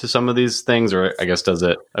receptive to some of these things? Or I guess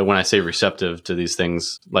when I say receptive to these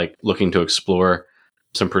things, like looking to explore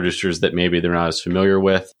some producers that maybe they're not as familiar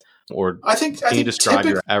with? Or can you describe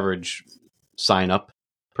your average sign up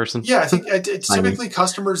person? Yeah, I think it's typically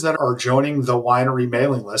customers that are joining the winery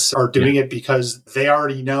mailing list are doing it because they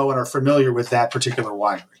already know and are familiar with that particular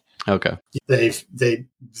winery. Okay. They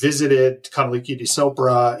visited Conlicchio di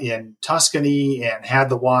Sopra in Tuscany and had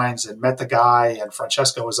the wines and met the guy, and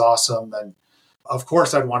Francesco was awesome. And of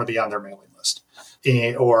course, I'd want to be on their mailing list.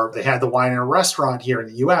 Or they had the wine in a restaurant here in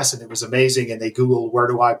the U.S. and it was amazing. And they Googled, where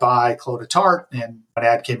do I buy Clos de Tart? And an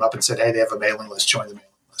ad came up and said, hey, they have a mailing list. Join the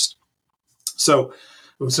mailing list. So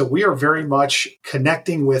we are very much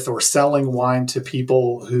connecting with or selling wine to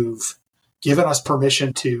people who've given us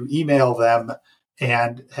permission to email them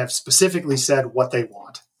and have specifically said what they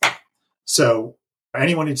want. So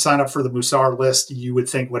anyone who'd sign up for the Musar list, you would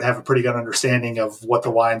think would have a pretty good understanding of what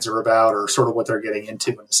the wines are about or sort of what they're getting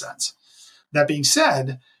into in a sense. That being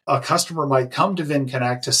said, a customer might come to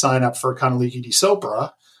VinConnect to sign up for Canalichi di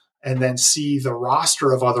Sopra and then see the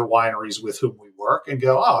roster of other wineries with whom we work and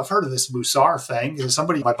go, oh, I've heard of this Musar thing.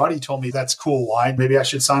 My buddy told me that's cool wine. Maybe I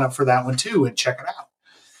should sign up for that one too and check it out.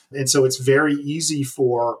 And so it's very easy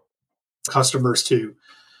for customers to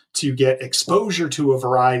get exposure to a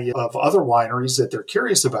variety of other wineries that they're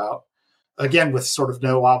curious about, again, with sort of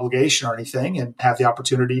no obligation or anything, and have the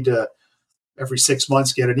opportunity to every 6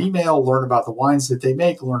 months get an email, learn about the wines that they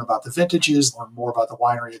make, learn about the vintages, learn more about the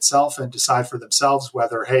winery itself, and decide for themselves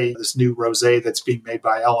whether, hey, this new rosé that's being made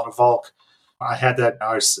by Elena Volk, they had that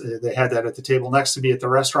at the table next to me at the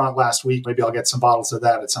restaurant last week. Maybe I'll get some bottles of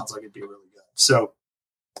that. It sounds like it'd be really good. So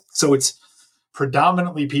it's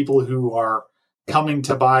predominantly people who are coming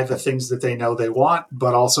to buy the things that they know they want,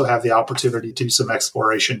 but also have the opportunity to do some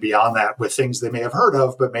exploration beyond that with things they may have heard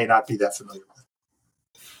of, but may not be that familiar with.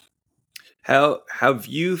 How have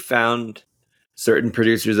you found certain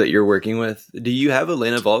producers that you're working with? Do you have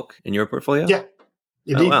Elena Volk in your portfolio? Yeah.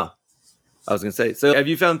 Indeed. Oh, wow. I was going to say, so have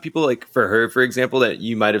you found people like for her, for example, that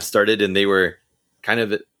you might have started and they were kind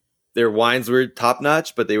of, their wines were top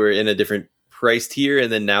notch, but they were in a different price tier.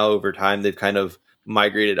 And then now over time, they've kind of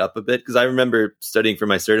migrated up a bit. Cause I remember studying for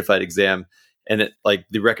my certified exam and it like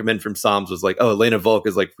the recommend from Psalms was like, oh, Elena Volk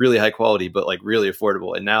is like really high quality, but like really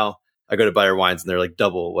affordable. And now I go to buy her wines and they're like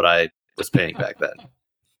double what I was paying back then.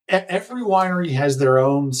 Every winery has their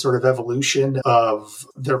own sort of evolution of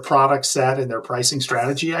their product set and their pricing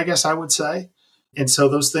strategy, I guess I would say. And so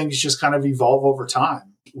those things just kind of evolve over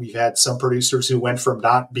time. We've had some producers who went from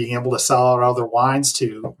not being able to sell out other wines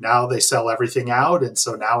to now they sell everything out. And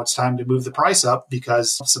so now it's time to move the price up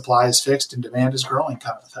because supply is fixed and demand is growing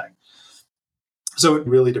kind of thing. So it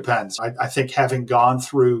really depends. I think having gone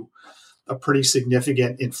through a pretty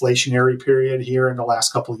significant inflationary period here in the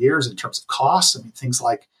last couple of years in terms of costs, I mean, things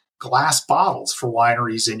like glass bottles for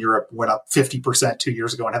wineries in Europe went up 50% 2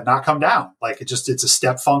 years ago and have not come down. Like it's a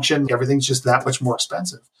step function. Everything's just that much more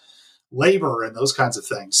expensive. Labor and those kinds of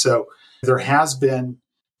things. So there has been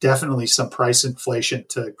definitely some price inflation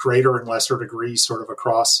to greater and lesser degrees sort of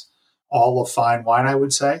across all of fine wine, I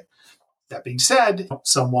would say. That being said,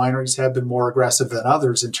 some wineries have been more aggressive than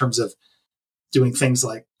others in terms of doing things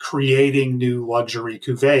like creating new luxury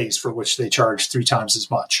cuvées for which they charge 3 times as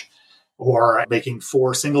much, or making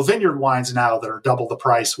 4 single vineyard wines now that are double the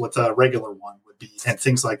price what a regular one would be, and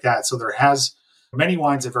things like that. So many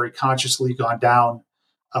wines have very consciously gone down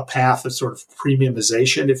a path of sort of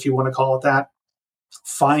premiumization, if you want to call it that,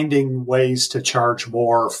 finding ways to charge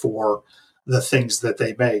more for the things that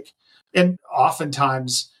they make. And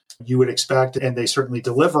oftentimes you would expect, and they certainly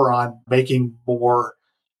deliver on, making more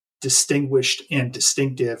distinguished and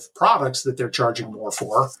distinctive products that they're charging more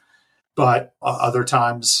for. But other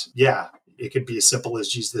times, it could be as simple as,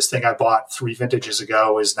 geez, this thing I bought 3 vintages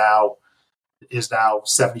ago is now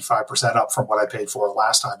 75% up from what I paid for it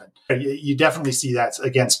last time. And you definitely see that,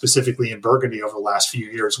 again, specifically in Burgundy over the last few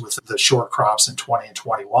years with the short crops in 20 and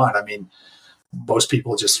 21. I mean, most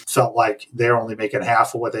people just felt like they're only making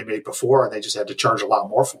half of what they made before, and they just had to charge a lot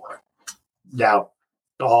more for it. Now,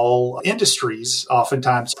 all industries,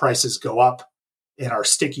 oftentimes prices go up and are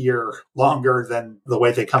stickier longer than the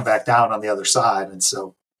way they come back down on the other side. And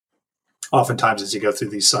so oftentimes as you go through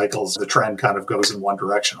these cycles, the trend kind of goes in one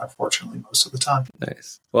direction, unfortunately, most of the time.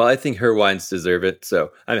 Nice. Well, I think her wines deserve it.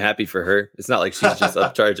 So I'm happy for her. It's not like she's just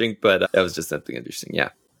upcharging, but that was just something interesting. Yeah.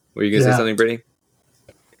 Were you going to say something, Brittany?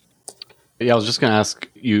 Yeah, I was just going to ask,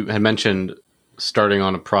 you had mentioned starting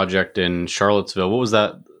on a project in Charlottesville. What was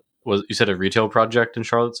that? You said a retail project in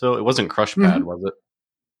Charlottesville? It wasn't Crush Pad, was it?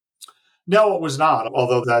 No, it was not,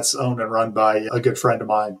 although that's owned and run by a good friend of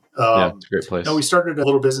mine. It's a great place. No, we started a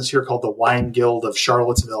little business here called the Wine Guild of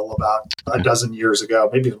Charlottesville about a dozen years ago,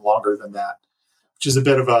 maybe even longer than that, which is a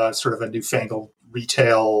bit of a sort of a newfangled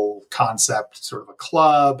retail concept, sort of a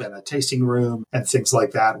club and a tasting room and things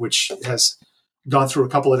like that, which has gone through a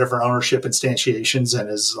couple of different ownership instantiations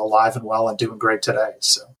and is alive and well and doing great today.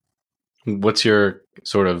 So, what's your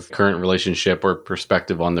sort of current relationship or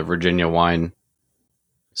perspective on the Virginia wine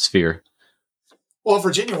sphere? Well,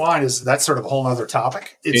 Virginia wine that's sort of a whole other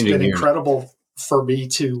topic. It's been incredible for me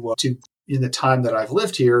to in the time that I've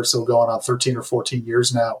lived here, so going on 13 or 14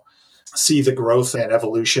 years now, see the growth and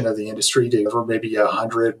evolution of the industry to over maybe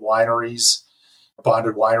 100 wineries,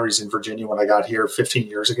 bonded wineries in Virginia when I got here 15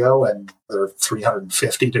 years ago, and there are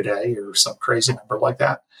 350 today or some crazy number like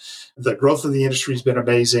that. The growth of the industry has been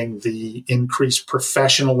amazing. The increased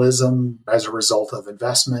professionalism as a result of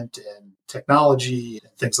investment in technology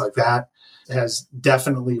and things like that has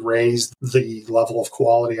definitely raised the level of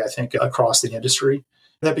quality, I think, across the industry.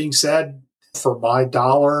 That being said, for my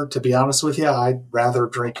dollar, to be honest with you, I'd rather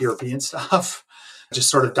drink European stuff, just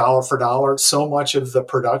sort of dollar for dollar. So much of the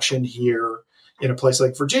production here in a place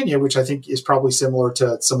like Virginia, which I think is probably similar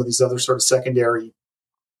to some of these other sort of secondary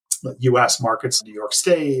U.S. markets, New York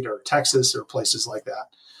State or Texas or places like that.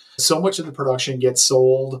 So much of the production gets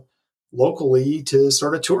sold locally to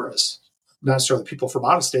sort of tourists, not necessarily people from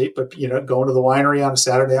out of state, but, going to the winery on a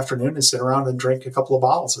Saturday afternoon and sit around and drink a couple of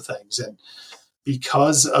bottles of things. And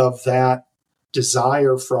because of that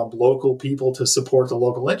desire from local people to support the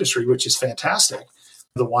local industry, which is fantastic,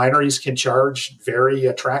 the wineries can charge very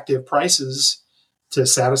attractive prices to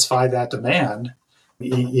satisfy that demand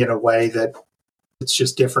in a way that it's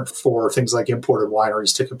just different for things like imported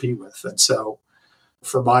wineries to compete with. And so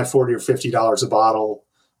for my $40 or $50 a bottle,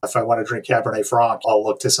 if I want to drink Cabernet Franc, I'll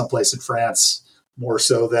look to someplace in France more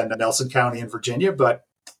so than Nelson County in Virginia. But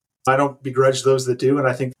I don't begrudge those that do, and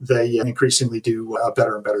I think they increasingly do a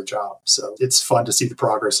better and better job. So it's fun to see the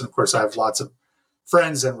progress. And of course, I have lots of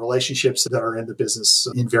friends and relationships that are in the business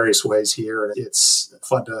in various ways here. And it's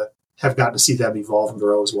fun to have gotten to see them evolve and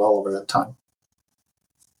grow as well over that time.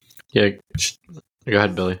 Yeah. Go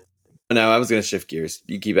ahead, Billy. No, I was going to shift gears.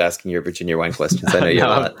 You keep asking your Virginia wine questions. I know you have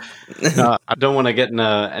a lot. No, I don't want to get in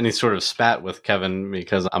any sort of spat with Kevin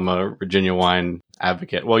because I'm a Virginia wine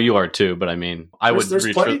advocate. Well, you are too, but I mean, I would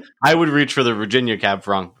reach for the Virginia Cab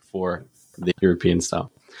Franc for the European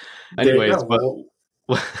style. Anyways, but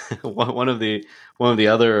one of the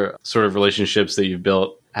other sort of relationships that you've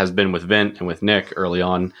built has been with Vint and with Nick early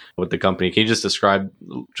on with the company. Can you just describe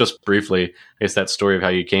just briefly, I guess, that story of how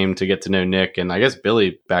you came to get to know Nick and I guess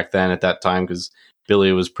Billy back then at that time, because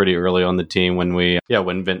Billy was pretty early on the team when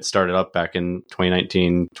when Vint started up back in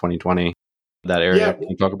 2019, 2020, that area. Yeah. Can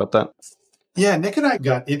you talk about that? Yeah, Nick and I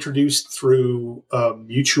got introduced through a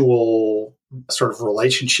mutual sort of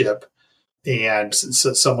relationship, and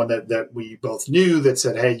so someone that we both knew that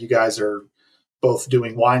said, hey, you guys are both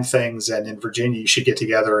doing wine things, and in Virginia, you should get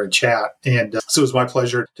together and chat. And so it was my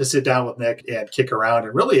pleasure to sit down with Nick and kick around.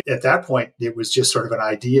 And really, at that point, it was just sort of an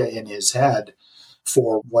idea in his head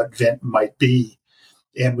for what Vint might be.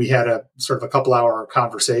 And we had a sort of a couple-hour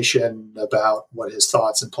conversation about what his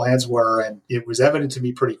thoughts and plans were. And it was evident to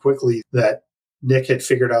me pretty quickly that Nick had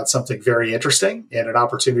figured out something very interesting and an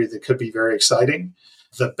opportunity that could be very exciting.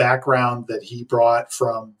 The background that he brought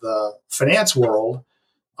from the finance world,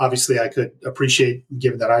 obviously, I could appreciate,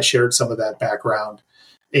 given that I shared some of that background.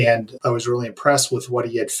 And I was really impressed with what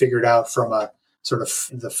he had figured out from a sort of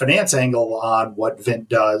the finance angle on what Vint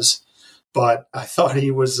does. But I thought he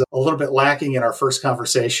was a little bit lacking in our first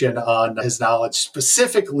conversation on his knowledge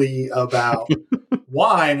specifically about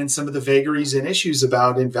wine and some of the vagaries and issues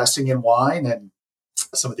about investing in wine and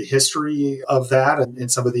some of the history of that and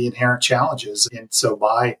some of the inherent challenges. And so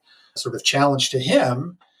my sort of challenge to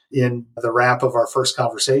him in the wrap of our first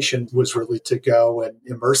conversation was really to go and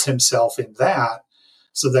immerse himself in that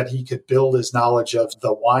so that he could build his knowledge of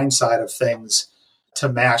the wine side of things to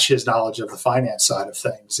match his knowledge of the finance side of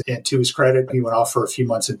things. And to his credit, he went off for a few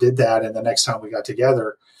months and did that. And the next time we got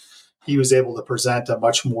together, he was able to present a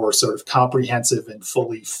much more sort of comprehensive and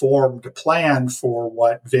fully formed plan for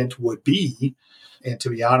what Vint would be. And to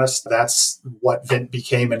be honest, that's what Vint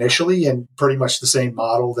became initially, and pretty much the same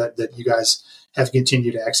model that you guys have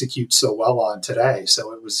continued to execute so well on today.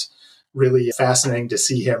 So it was really fascinating to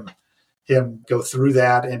see him go through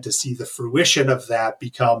that and to see the fruition of that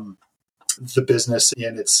become the business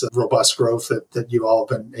in its robust growth that you all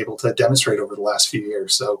have been able to demonstrate over the last few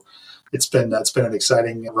years. So it's been an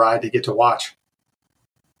exciting ride to get to watch.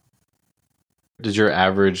 Does your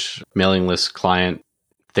average mailing list client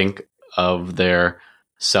think of their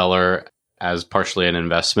seller as partially an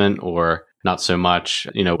investment or not so much?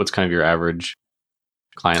 What's kind of your average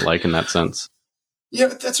client like in that sense? Yeah,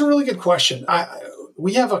 that's a really good question.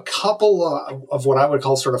 We have a couple of what I would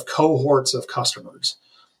call sort of cohorts of customers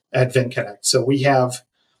at VinConnect. So we have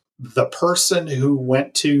the person who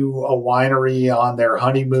went to a winery on their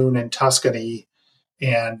honeymoon in Tuscany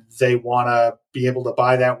and they want to be able to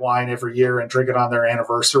buy that wine every year and drink it on their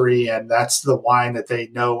anniversary. And that's the wine that they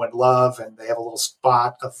know and love. And they have a little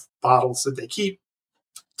spot of bottles that they keep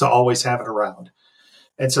to always have it around.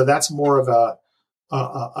 And so that's more of a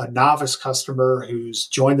novice customer who's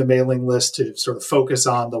joined the mailing list to sort of focus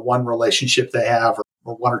on the one relationship they have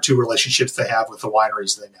or one or two relationships they have with the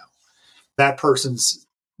wineries they know. That person's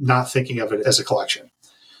not thinking of it as a collection.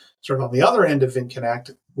 Sort of on the other end of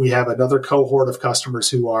VinConnect, we have another cohort of customers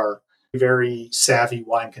who are very savvy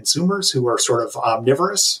wine consumers who are sort of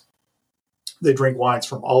omnivorous. They drink wines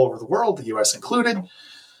from all over the world, the US included.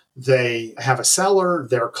 They have a cellar,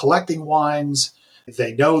 they're collecting wines,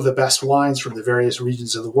 they know the best wines from the various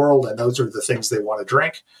regions of the world, and those are the things they want to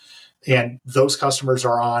drink. And those customers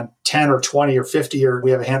are on 10 or 20 or 50, or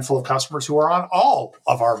we have a handful of customers who are on all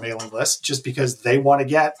of our mailing lists just because they want to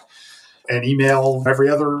get an email every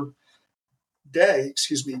other day,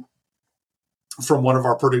 from one of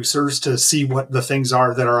our producers to see what the things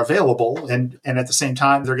are that are available. And at the same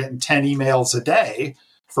time, they're getting 10 emails a day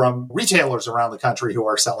from retailers around the country who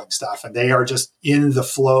are selling stuff. And they are just in the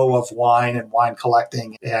flow of wine and wine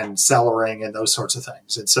collecting and cellaring and those sorts of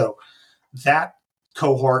things. And so that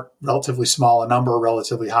cohort, relatively small in number,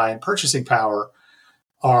 relatively high in purchasing power,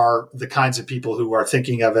 are the kinds of people who are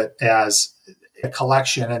thinking of it as a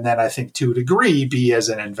collection. And then I think to a degree, be as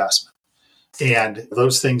an investment. And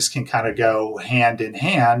those things can kind of go hand in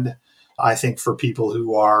hand, I think, for people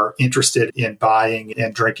who are interested in buying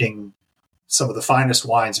and drinking some of the finest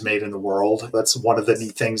wines made in the world. That's one of the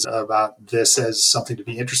neat things about this as something to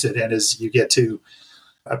be interested in, is you get to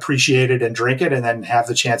appreciate it and drink it and then have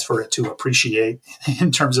the chance for it to appreciate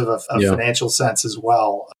in terms of a financial sense as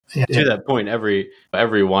well. To that point, every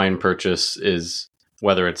wine purchase is,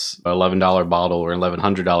 whether it's an $11 bottle or an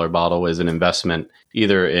 $1,100 bottle, is an investment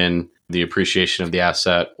either in the appreciation of the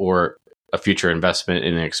asset or a future investment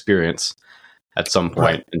in an experience at some point.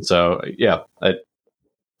 Right. And so, yeah,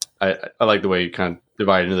 I like the way you kind of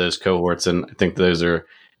divide into those cohorts. And I think those are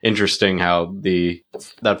interesting, how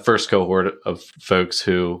that first cohort of folks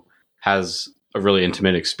who has a really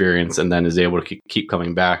intimate experience and then is able to keep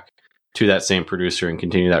coming back to that same producer and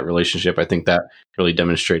continue that relationship. I think that really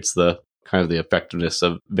demonstrates the kind of the effectiveness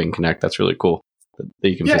of VinConnect. That's really cool. That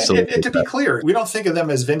you can facilitate. And to be clear, we don't think of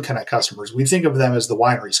them as VinConnect customers. We think of them as the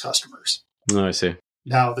wineries customers. Oh, I see.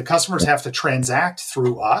 Now, the customers have to transact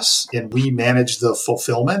through us, and we manage the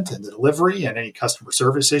fulfillment and the delivery and any customer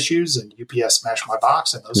service issues and UPS smash my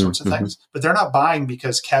box and those sorts of things. But they're not buying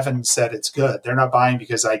because Kevin said it's good. They're not buying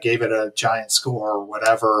because I gave it a giant score or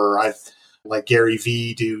whatever. Or I like Gary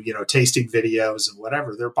V do, tasting videos and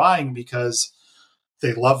whatever. They're buying because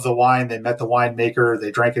they love the wine. They met the winemaker. They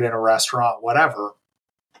drank it in a restaurant, whatever.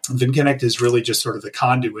 VinConnect is really just sort of the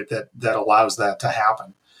conduit that allows that to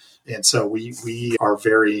happen. And so we are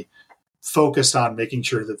very focused on making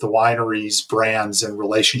sure that the wineries, brands, and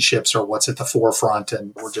relationships are what's at the forefront.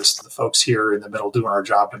 And we're just the folks here in the middle doing our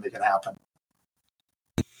job to make it happen.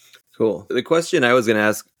 Cool. The question I was going to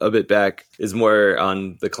ask a bit back is more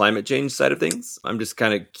on the climate change side of things. I'm just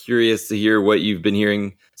kind of curious to hear what you've been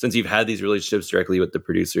hearing since you've had these relationships directly with the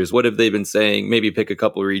producers. What have they been saying? Maybe pick a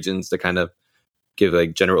couple regions to kind of give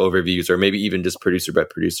like general overviews, or maybe even just producer by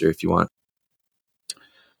producer if you want.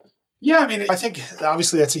 Yeah, I think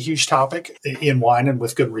obviously that's a huge topic in wine, and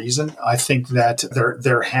with good reason. I think that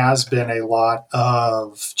there has been a lot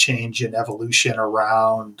of change and evolution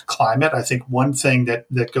around climate. I think one thing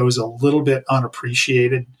that goes a little bit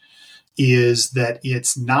unappreciated is that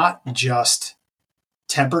it's not just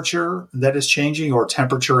temperature that is changing, or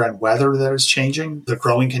temperature and weather that is changing, the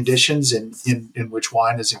growing conditions in which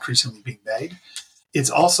wine is increasingly being made. It's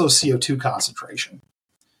also CO2 concentration.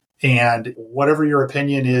 And whatever your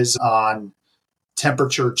opinion is on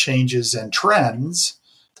temperature changes and trends,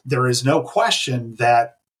 there is no question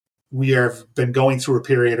that we have been going through a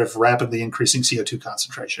period of rapidly increasing CO2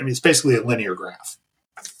 concentration. It's basically a linear graph.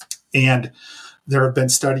 And there have been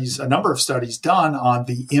a number of studies done on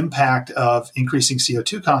the impact of increasing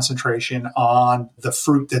CO2 concentration on the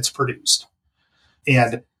fruit that's produced.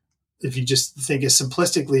 And if you just think as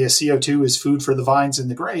simplistically as CO2 is food for the vines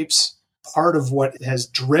and the grapes, part of what has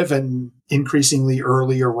driven increasingly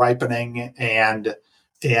earlier ripening and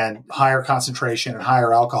higher concentration and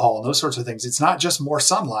higher alcohol and those sorts of things, it's not just more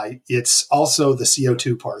sunlight, it's also the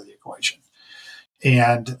CO2 part of the equation.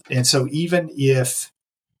 And so even if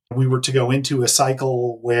we were to go into a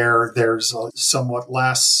cycle where there's a somewhat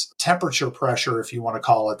less temperature pressure, if you want to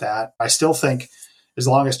call it that, I still think as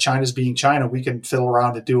long as China's being China, we can fiddle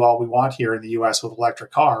around and do all we want here in the US with electric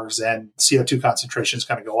cars, and CO2 concentration is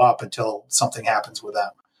going to go up until something happens with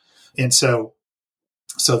them. And so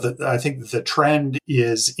I think the trend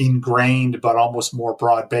is ingrained, but almost more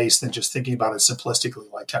broad-based than just thinking about it simplistically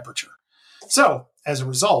like temperature. So as a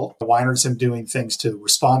result, the wineries have been doing things to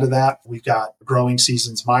respond to that. We've got growing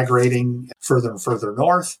seasons migrating further and further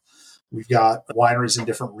north. We've got wineries in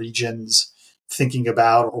different regions thinking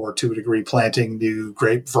about, or to a degree, planting new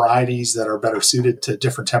grape varieties that are better suited to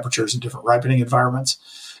different temperatures and different ripening environments.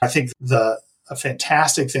 I think a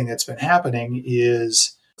fantastic thing that's been happening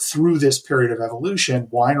is through this period of evolution,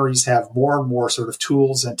 wineries have more and more sort of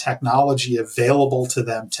tools and technology available to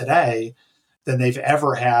them today than they've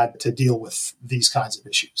ever had to deal with these kinds of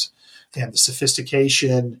issues. And the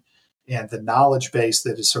sophistication and the knowledge base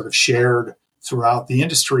that is sort of shared throughout the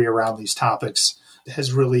industry around these topics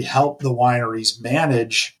has really helped the wineries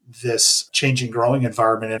manage this changing growing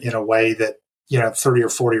environment in a way that, 30 or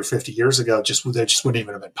 40 or 50 years ago, that just wouldn't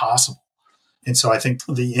even have been possible. And so I think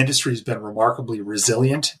the industry has been remarkably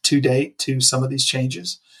resilient to date to some of these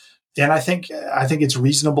changes. And I think it's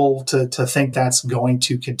reasonable to think that's going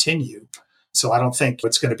to continue. So I don't think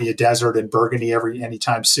it's going to be a desert in Burgundy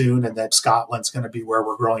anytime soon, and that Scotland's going to be where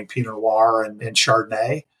we're growing Pinot Noir and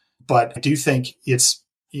Chardonnay. But I do think it's,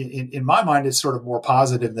 in my mind, it's sort of more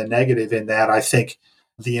positive than negative in that I think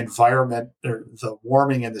the environment, or the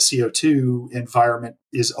warming and the CO2 environment,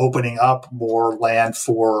 is opening up more land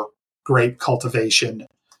for grape cultivation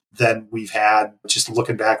than we've had, just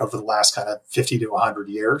looking back over the last kind of 50 to 100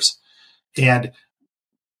 years. And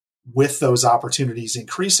with those opportunities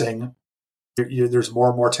increasing, there's more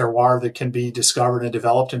and more terroir that can be discovered and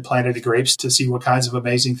developed and planted grapes to see what kinds of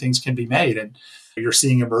amazing things can be made. And you're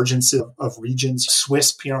seeing emergence of regions.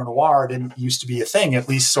 Swiss Pinot Noir didn't used to be a thing, at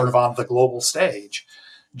least sort of on the global stage.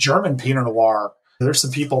 German Pinot Noir, there's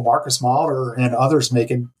some people, Marcus Mahler and others,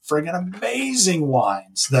 making friggin' amazing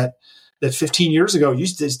wines that 15 years ago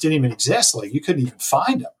just didn't even exist. Like, you couldn't even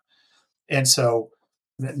find them. And so,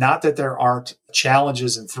 not that there aren't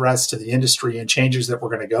challenges and threats to the industry and changes that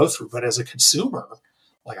we're going to go through, but as a consumer,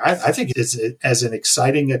 like, I think it's as an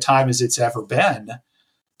exciting a time as it's ever been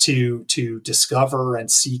to discover and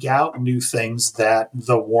seek out new things that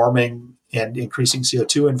the warming and increasing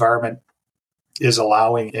CO2 environment is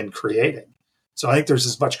allowing and creating. So I think there's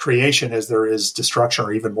as much creation as there is destruction,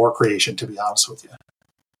 or even more creation, to be honest with you.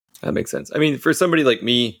 That makes sense. I mean, for somebody like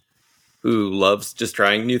me who loves just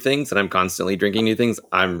trying new things, and I'm constantly drinking new things,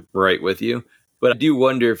 I'm right with you. But I do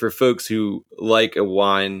wonder, for folks who like a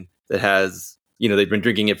wine that has, they've been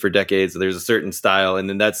drinking it for decades, so there's a certain style, and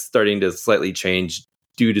then that's starting to slightly change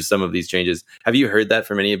due to some of these changes. Have you heard that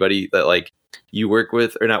from anybody that, like, you work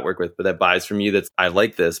with, or not work with, but that buys from you, that's, I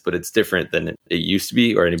like this, but it's different than it used to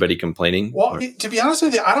be, or anybody complaining? Well, to be honest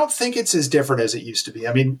with you, I don't think it's as different as it used to be.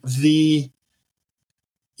 I mean,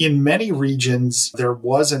 in many regions, there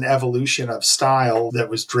was an evolution of style that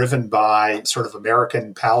was driven by sort of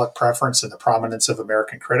American palate preference and the prominence of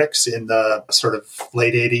American critics in the sort of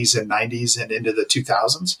late 80s and 90s and into the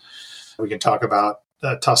 2000s. We can talk about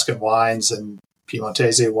Tuscan wines and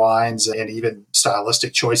Piemontese wines, and even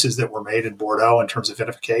stylistic choices that were made in Bordeaux in terms of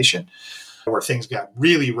vinification, where things got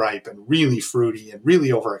really ripe and really fruity and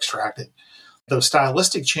really over-extracted. Those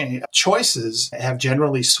stylistic choices have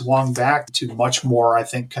generally swung back to much more, I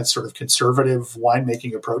think, sort of conservative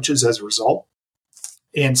winemaking approaches as a result.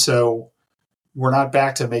 And so we're not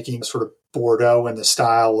back to making sort of Bordeaux in the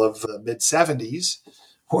style of the mid-70s,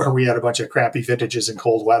 where we had a bunch of crappy vintages in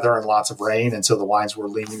cold weather and lots of rain, and so the wines were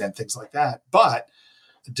lean and things like that. But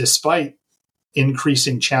despite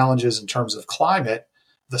increasing challenges in terms of climate,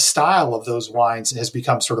 the style of those wines has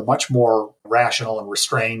become sort of much more rational and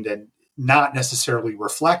restrained, and not necessarily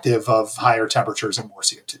reflective of higher temperatures and more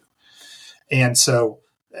CO2. And so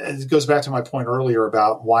it goes back to my point earlier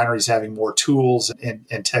about wineries having more tools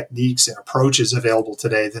and techniques and approaches available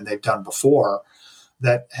today than they've done before,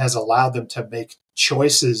 that has allowed them to make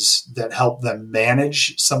choices that help them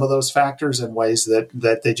manage some of those factors in ways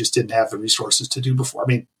that they just didn't have the resources to do before. I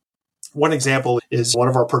mean, one example is one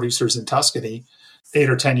of our producers in Tuscany. 8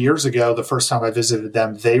 or 10 years ago, the first time I visited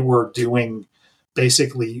them, they were doing,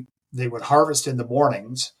 basically, they would harvest in the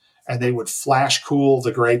mornings and they would flash cool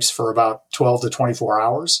the grapes for about 12 to 24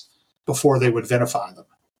 hours before they would vinify them.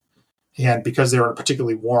 And because they were in a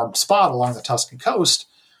particularly warm spot along the Tuscan coast,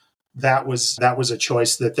 that was a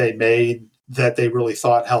choice that they made that they really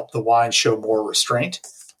thought helped the wine show more restraint.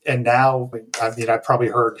 And now, I mean, I've probably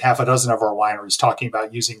heard half a dozen of our wineries talking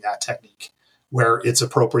about using that technique where it's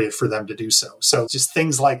appropriate for them to do so. So just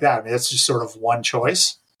things like that. I mean, that's just sort of one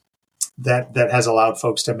choice that has allowed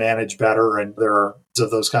folks to manage better. And there are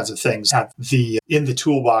those kinds of things in the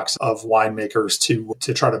toolbox of winemakers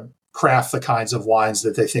to try to craft the kinds of wines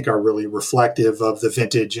that they think are really reflective of the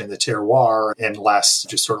vintage and the terroir, and less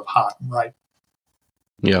just sort of hot and ripe.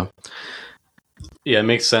 Yeah. Yeah, it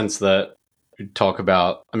makes sense that you talk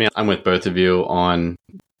about, I mean, I'm with both of you on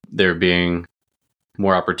there being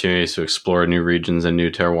more opportunities to explore new regions and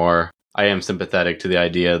new terroir. I am sympathetic to the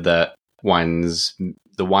idea that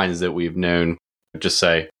the wines that we've known, just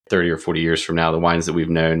say 30 or 40 years from now, the wines that we've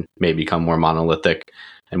known may become more monolithic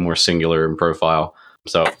and more singular in profile.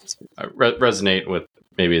 So I resonate with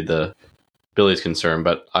maybe Billy's concern,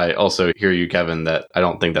 but I also hear you, Kevin, that I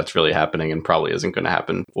don't think that's really happening and probably isn't going to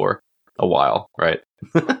happen for a while, right?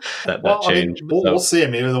 that change. We'll see. I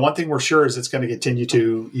mean, the one thing we're sure is it's going to continue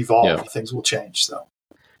to evolve. Yeah. Things will change. So,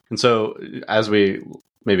 and so as we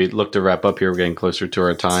maybe look to wrap up here, we're getting closer to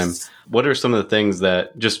our time. What are some of the things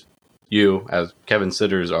that just you, as Kevin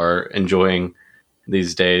Sidders, are enjoying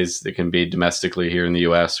these days that can be domestically here in the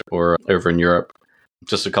US or over in Europe?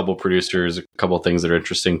 Just a couple producers, a couple of things that are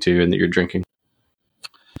interesting to you and that you're drinking.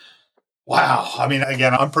 Wow. I mean,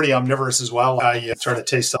 again, I'm pretty omnivorous as well. I try to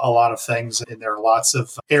taste a lot of things, and there are lots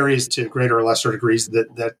of areas to greater or lesser degrees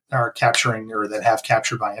that are capturing or that have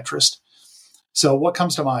captured my interest. So what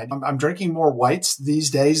comes to mind? I'm drinking more whites these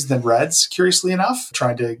days than reds, curiously enough,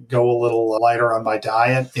 trying to go a little lighter on my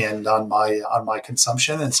diet and on my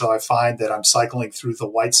consumption. And so I find that I'm cycling through the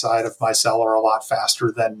white side of my cellar a lot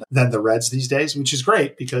faster than the reds these days, which is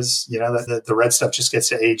great because, the red stuff just gets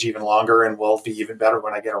to age even longer and will be even better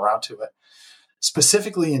when I get around to it.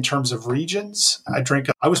 Specifically in terms of regions,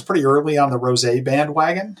 I was pretty early on the rosé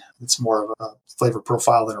bandwagon. It's more of a flavor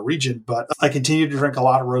profile than a region, but I continue to drink a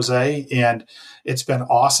lot of rosé, and it's been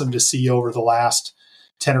awesome to see over the last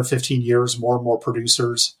 10 or 15 years, more and more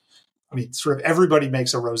producers. I mean, sort of everybody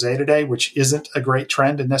makes a rosé today, which isn't a great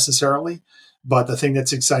trend necessarily. But the thing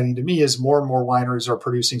that's exciting to me is more and more wineries are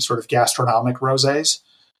producing sort of gastronomic rosés,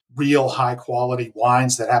 real high quality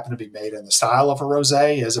wines that happen to be made in the style of a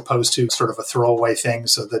rosé, as opposed to sort of a throwaway thing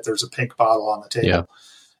so that there's a pink bottle on the table. Yeah.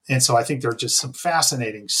 And so I think there are just some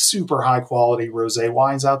fascinating, super high quality rosé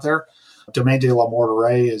wines out there. Domaine de la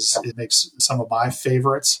Morteray it makes some of my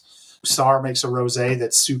favorites. Sar makes a rosé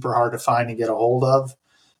that's super hard to find and get a hold of.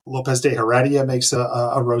 Lopez de Heredia makes a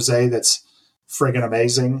rosé that's friggin'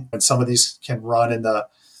 amazing. And some of these can run in the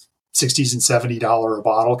 $60s and $70 a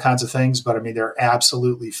bottle kinds of things. But I mean, they're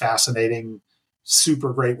absolutely fascinating,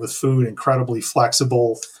 super great with food, incredibly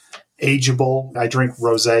flexible, ageable. I drink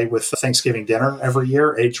rosé with Thanksgiving dinner every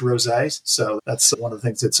year, aged rosé. So that's one of the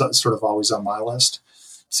things that's sort of always on my list.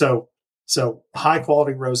 So high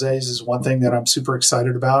quality rosés is one thing that I'm super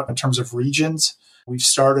excited about. In terms of regions, we've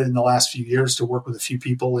started in the last few years to work with a few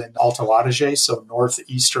people in Alto Adige, so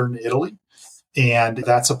northeastern Italy. And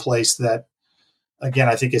that's a place that, again,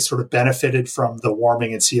 I think it's sort of benefited from the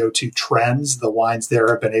warming and CO2 trends. The wines there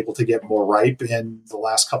have been able to get more ripe in the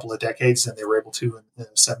last couple of decades than they were able to in the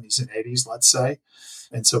 70s and 80s, let's say.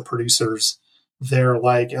 And so producers there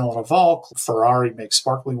like Elena Valk, Ferrari makes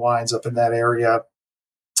sparkling wines up in that area,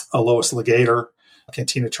 Alois Legator,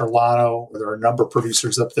 Cantina Turlano. There are a number of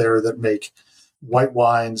producers up there that make white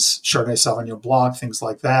wines, Chardonnay, Sauvignon Blanc, things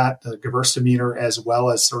like that, Gewürztraminer, as well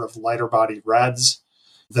as sort of lighter bodied reds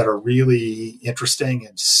that are really interesting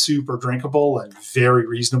and super drinkable and very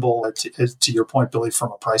reasonable, to your point, Billy,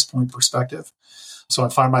 from a price point perspective. So I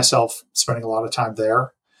find myself spending a lot of time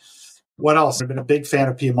there. What else? I've been a big fan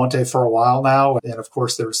of Piemonte for a while now. And of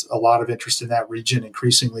course, there's a lot of interest in that region,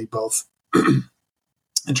 increasingly, both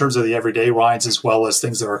in terms of the everyday wines as well as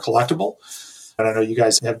things that are collectible. And I know you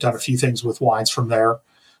guys have done a few things with wines from there.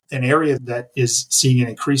 An area that is seeing an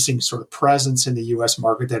increasing sort of presence in the U.S.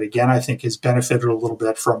 market that, again, I think has benefited a little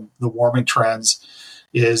bit from the warming trends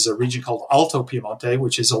is a region called Alto Piemonte,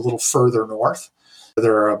 which is a little further north.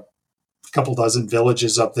 There are a couple dozen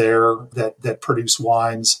villages up there that produce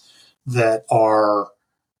wines that are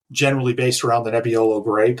generally based around the Nebbiolo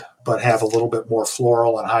grape, but have a little bit more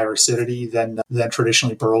floral and higher acidity than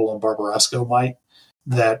traditionally Barolo and Barbaresco might.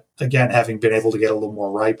 That, again, having been able to get a little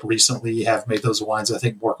more ripe recently, have made those wines, I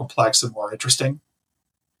think, more complex and more interesting.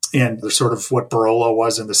 And they're sort of what Barolo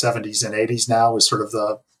was in the 70s and 80s now is sort of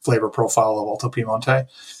the flavor profile of Alto Piemonte.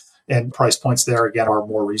 And price points there, again, are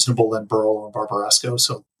more reasonable than Barolo and Barbaresco,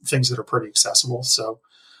 so things that are pretty accessible. So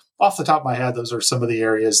off the top of my head, those are some of the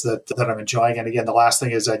areas that I'm enjoying. And again, the last thing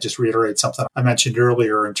is I just reiterate something I mentioned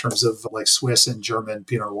earlier in terms of like Swiss and German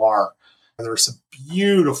Pinot Noir. There are some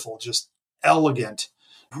beautiful, just elegant,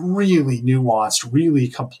 really nuanced, really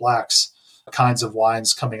complex kinds of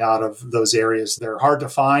wines coming out of those areas. They're hard to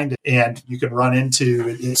find, and you can run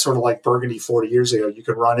into, it's sort of like Burgundy 40 years ago, you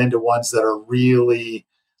can run into ones that are really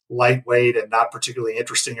lightweight and not particularly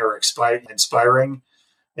interesting or inspiring,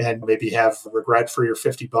 and maybe have regret for your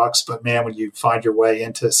 $50. But man, when you find your way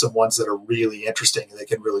into some ones that are really interesting, they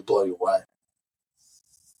can really blow you away.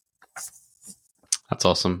 That's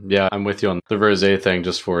awesome. Yeah, I'm with you on the rosé thing,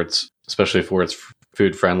 just for especially for its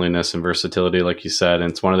food friendliness and versatility, like you said. And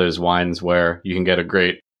it's one of those wines where you can get a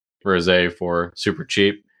great rosé for super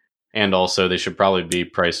cheap, and also they should probably be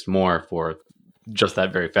priced more for just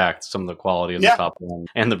that very fact, some of the quality of the top line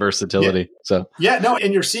and the versatility. So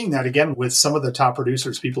and you're seeing that again with some of the top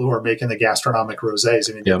producers, people who are making the gastronomic rosés.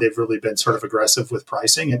 I mean, they've really been sort of aggressive with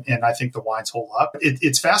pricing, and I think the wines hold up.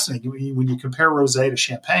 It's fascinating when you compare rosé to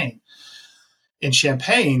champagne. In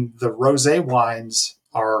champagne, the rosé wines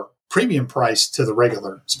are premium priced to the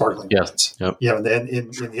regular sparkling wines. Yep. And then in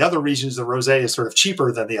the other regions, the rosé is sort of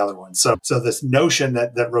cheaper than the other ones. So this notion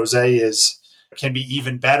that rosé can be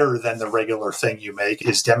even better than the regular thing you make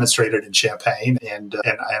is demonstrated in champagne, and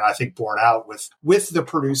I think borne out with the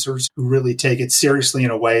producers who really take it seriously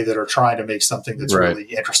in a way that are trying to make something that's really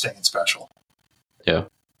interesting and special. Yeah.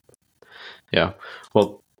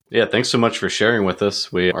 Well, thanks so much for sharing with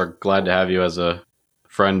us. We are glad to have you as a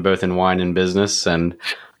friend, both in wine and business, and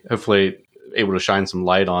hopefully able to shine some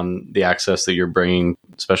light on the access that you're bringing,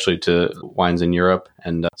 especially to wines in Europe.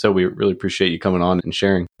 And so we really appreciate you coming on and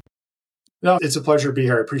sharing. No, it's a pleasure to be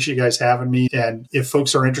here. I appreciate you guys having me. And if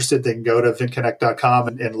folks are interested, they can go to VinConnect.com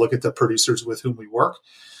and look at the producers with whom we work.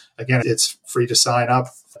 Again, it's free to sign up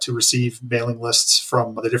to receive mailing lists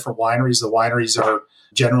from the different wineries. The wineries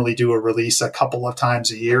generally do a release a couple of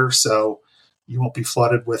times a year, so you won't be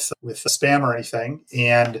flooded with spam or anything.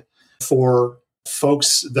 And for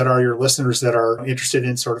folks that are your listeners that are interested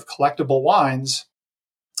in sort of collectible wines,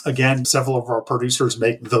 again, several of our producers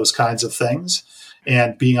make those kinds of things.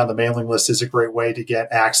 And being on the mailing list is a great way to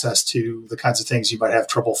get access to the kinds of things you might have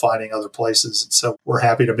trouble finding other places. And so we're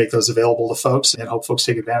happy to make those available to folks and hope folks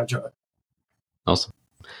take advantage of it. Awesome.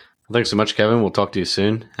 Well, thanks so much, Kevin. We'll talk to you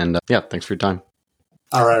soon. And thanks for your time.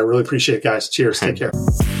 All right. I really appreciate it, guys. Cheers. Take care.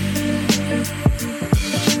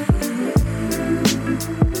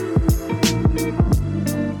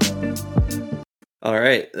 All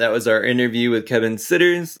right. That was our interview with Kevin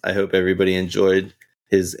Sidders. I hope everybody enjoyed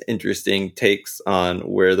his interesting takes on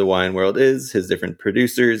where the wine world is, his different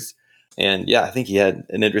producers. And I think he had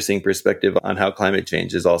an interesting perspective on how climate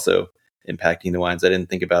change is also impacting the wines. I didn't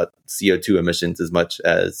think about CO2 emissions as much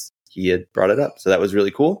as he had brought it up. So that was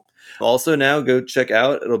really cool. Also now go check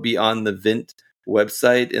out, it'll be on the Vint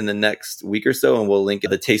website in the next week or so, and we'll link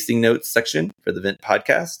the tasting notes section for the Vint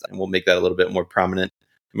podcast, and we'll make that a little bit more prominent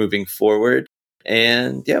moving forward.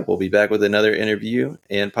 And we'll be back with another interview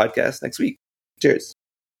and podcast next week. Cheers.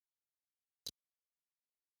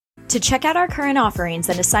 To check out our current offerings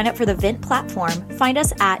and to sign up for the Vint platform, find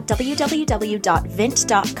us at www.vint.co.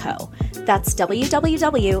 That's www.vint.co.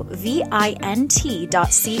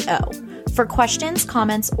 For questions,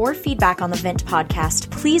 comments, or feedback on the Vint podcast,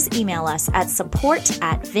 please email us at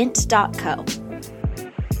support@vint.co.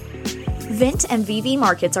 Vint and VV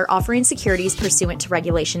Markets are offering securities pursuant to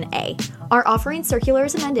Regulation A. Our offering circular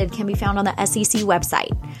as amended can be found on the SEC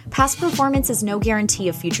website. Past performance is no guarantee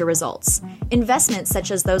of future results. Investments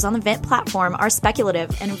such as those on the Vint platform are speculative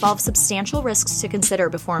and involve substantial risks to consider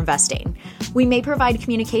before investing. We may provide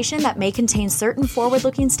communication that may contain certain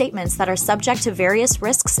forward-looking statements that are subject to various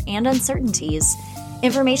risks and uncertainties.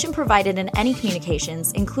 Information provided in any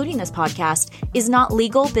communications, including this podcast, is not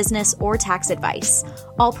legal, business, or tax advice.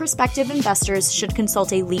 All prospective investors should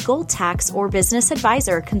consult a legal, tax, or business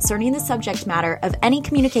advisor concerning the subject matter of any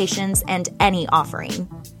communications and any offering.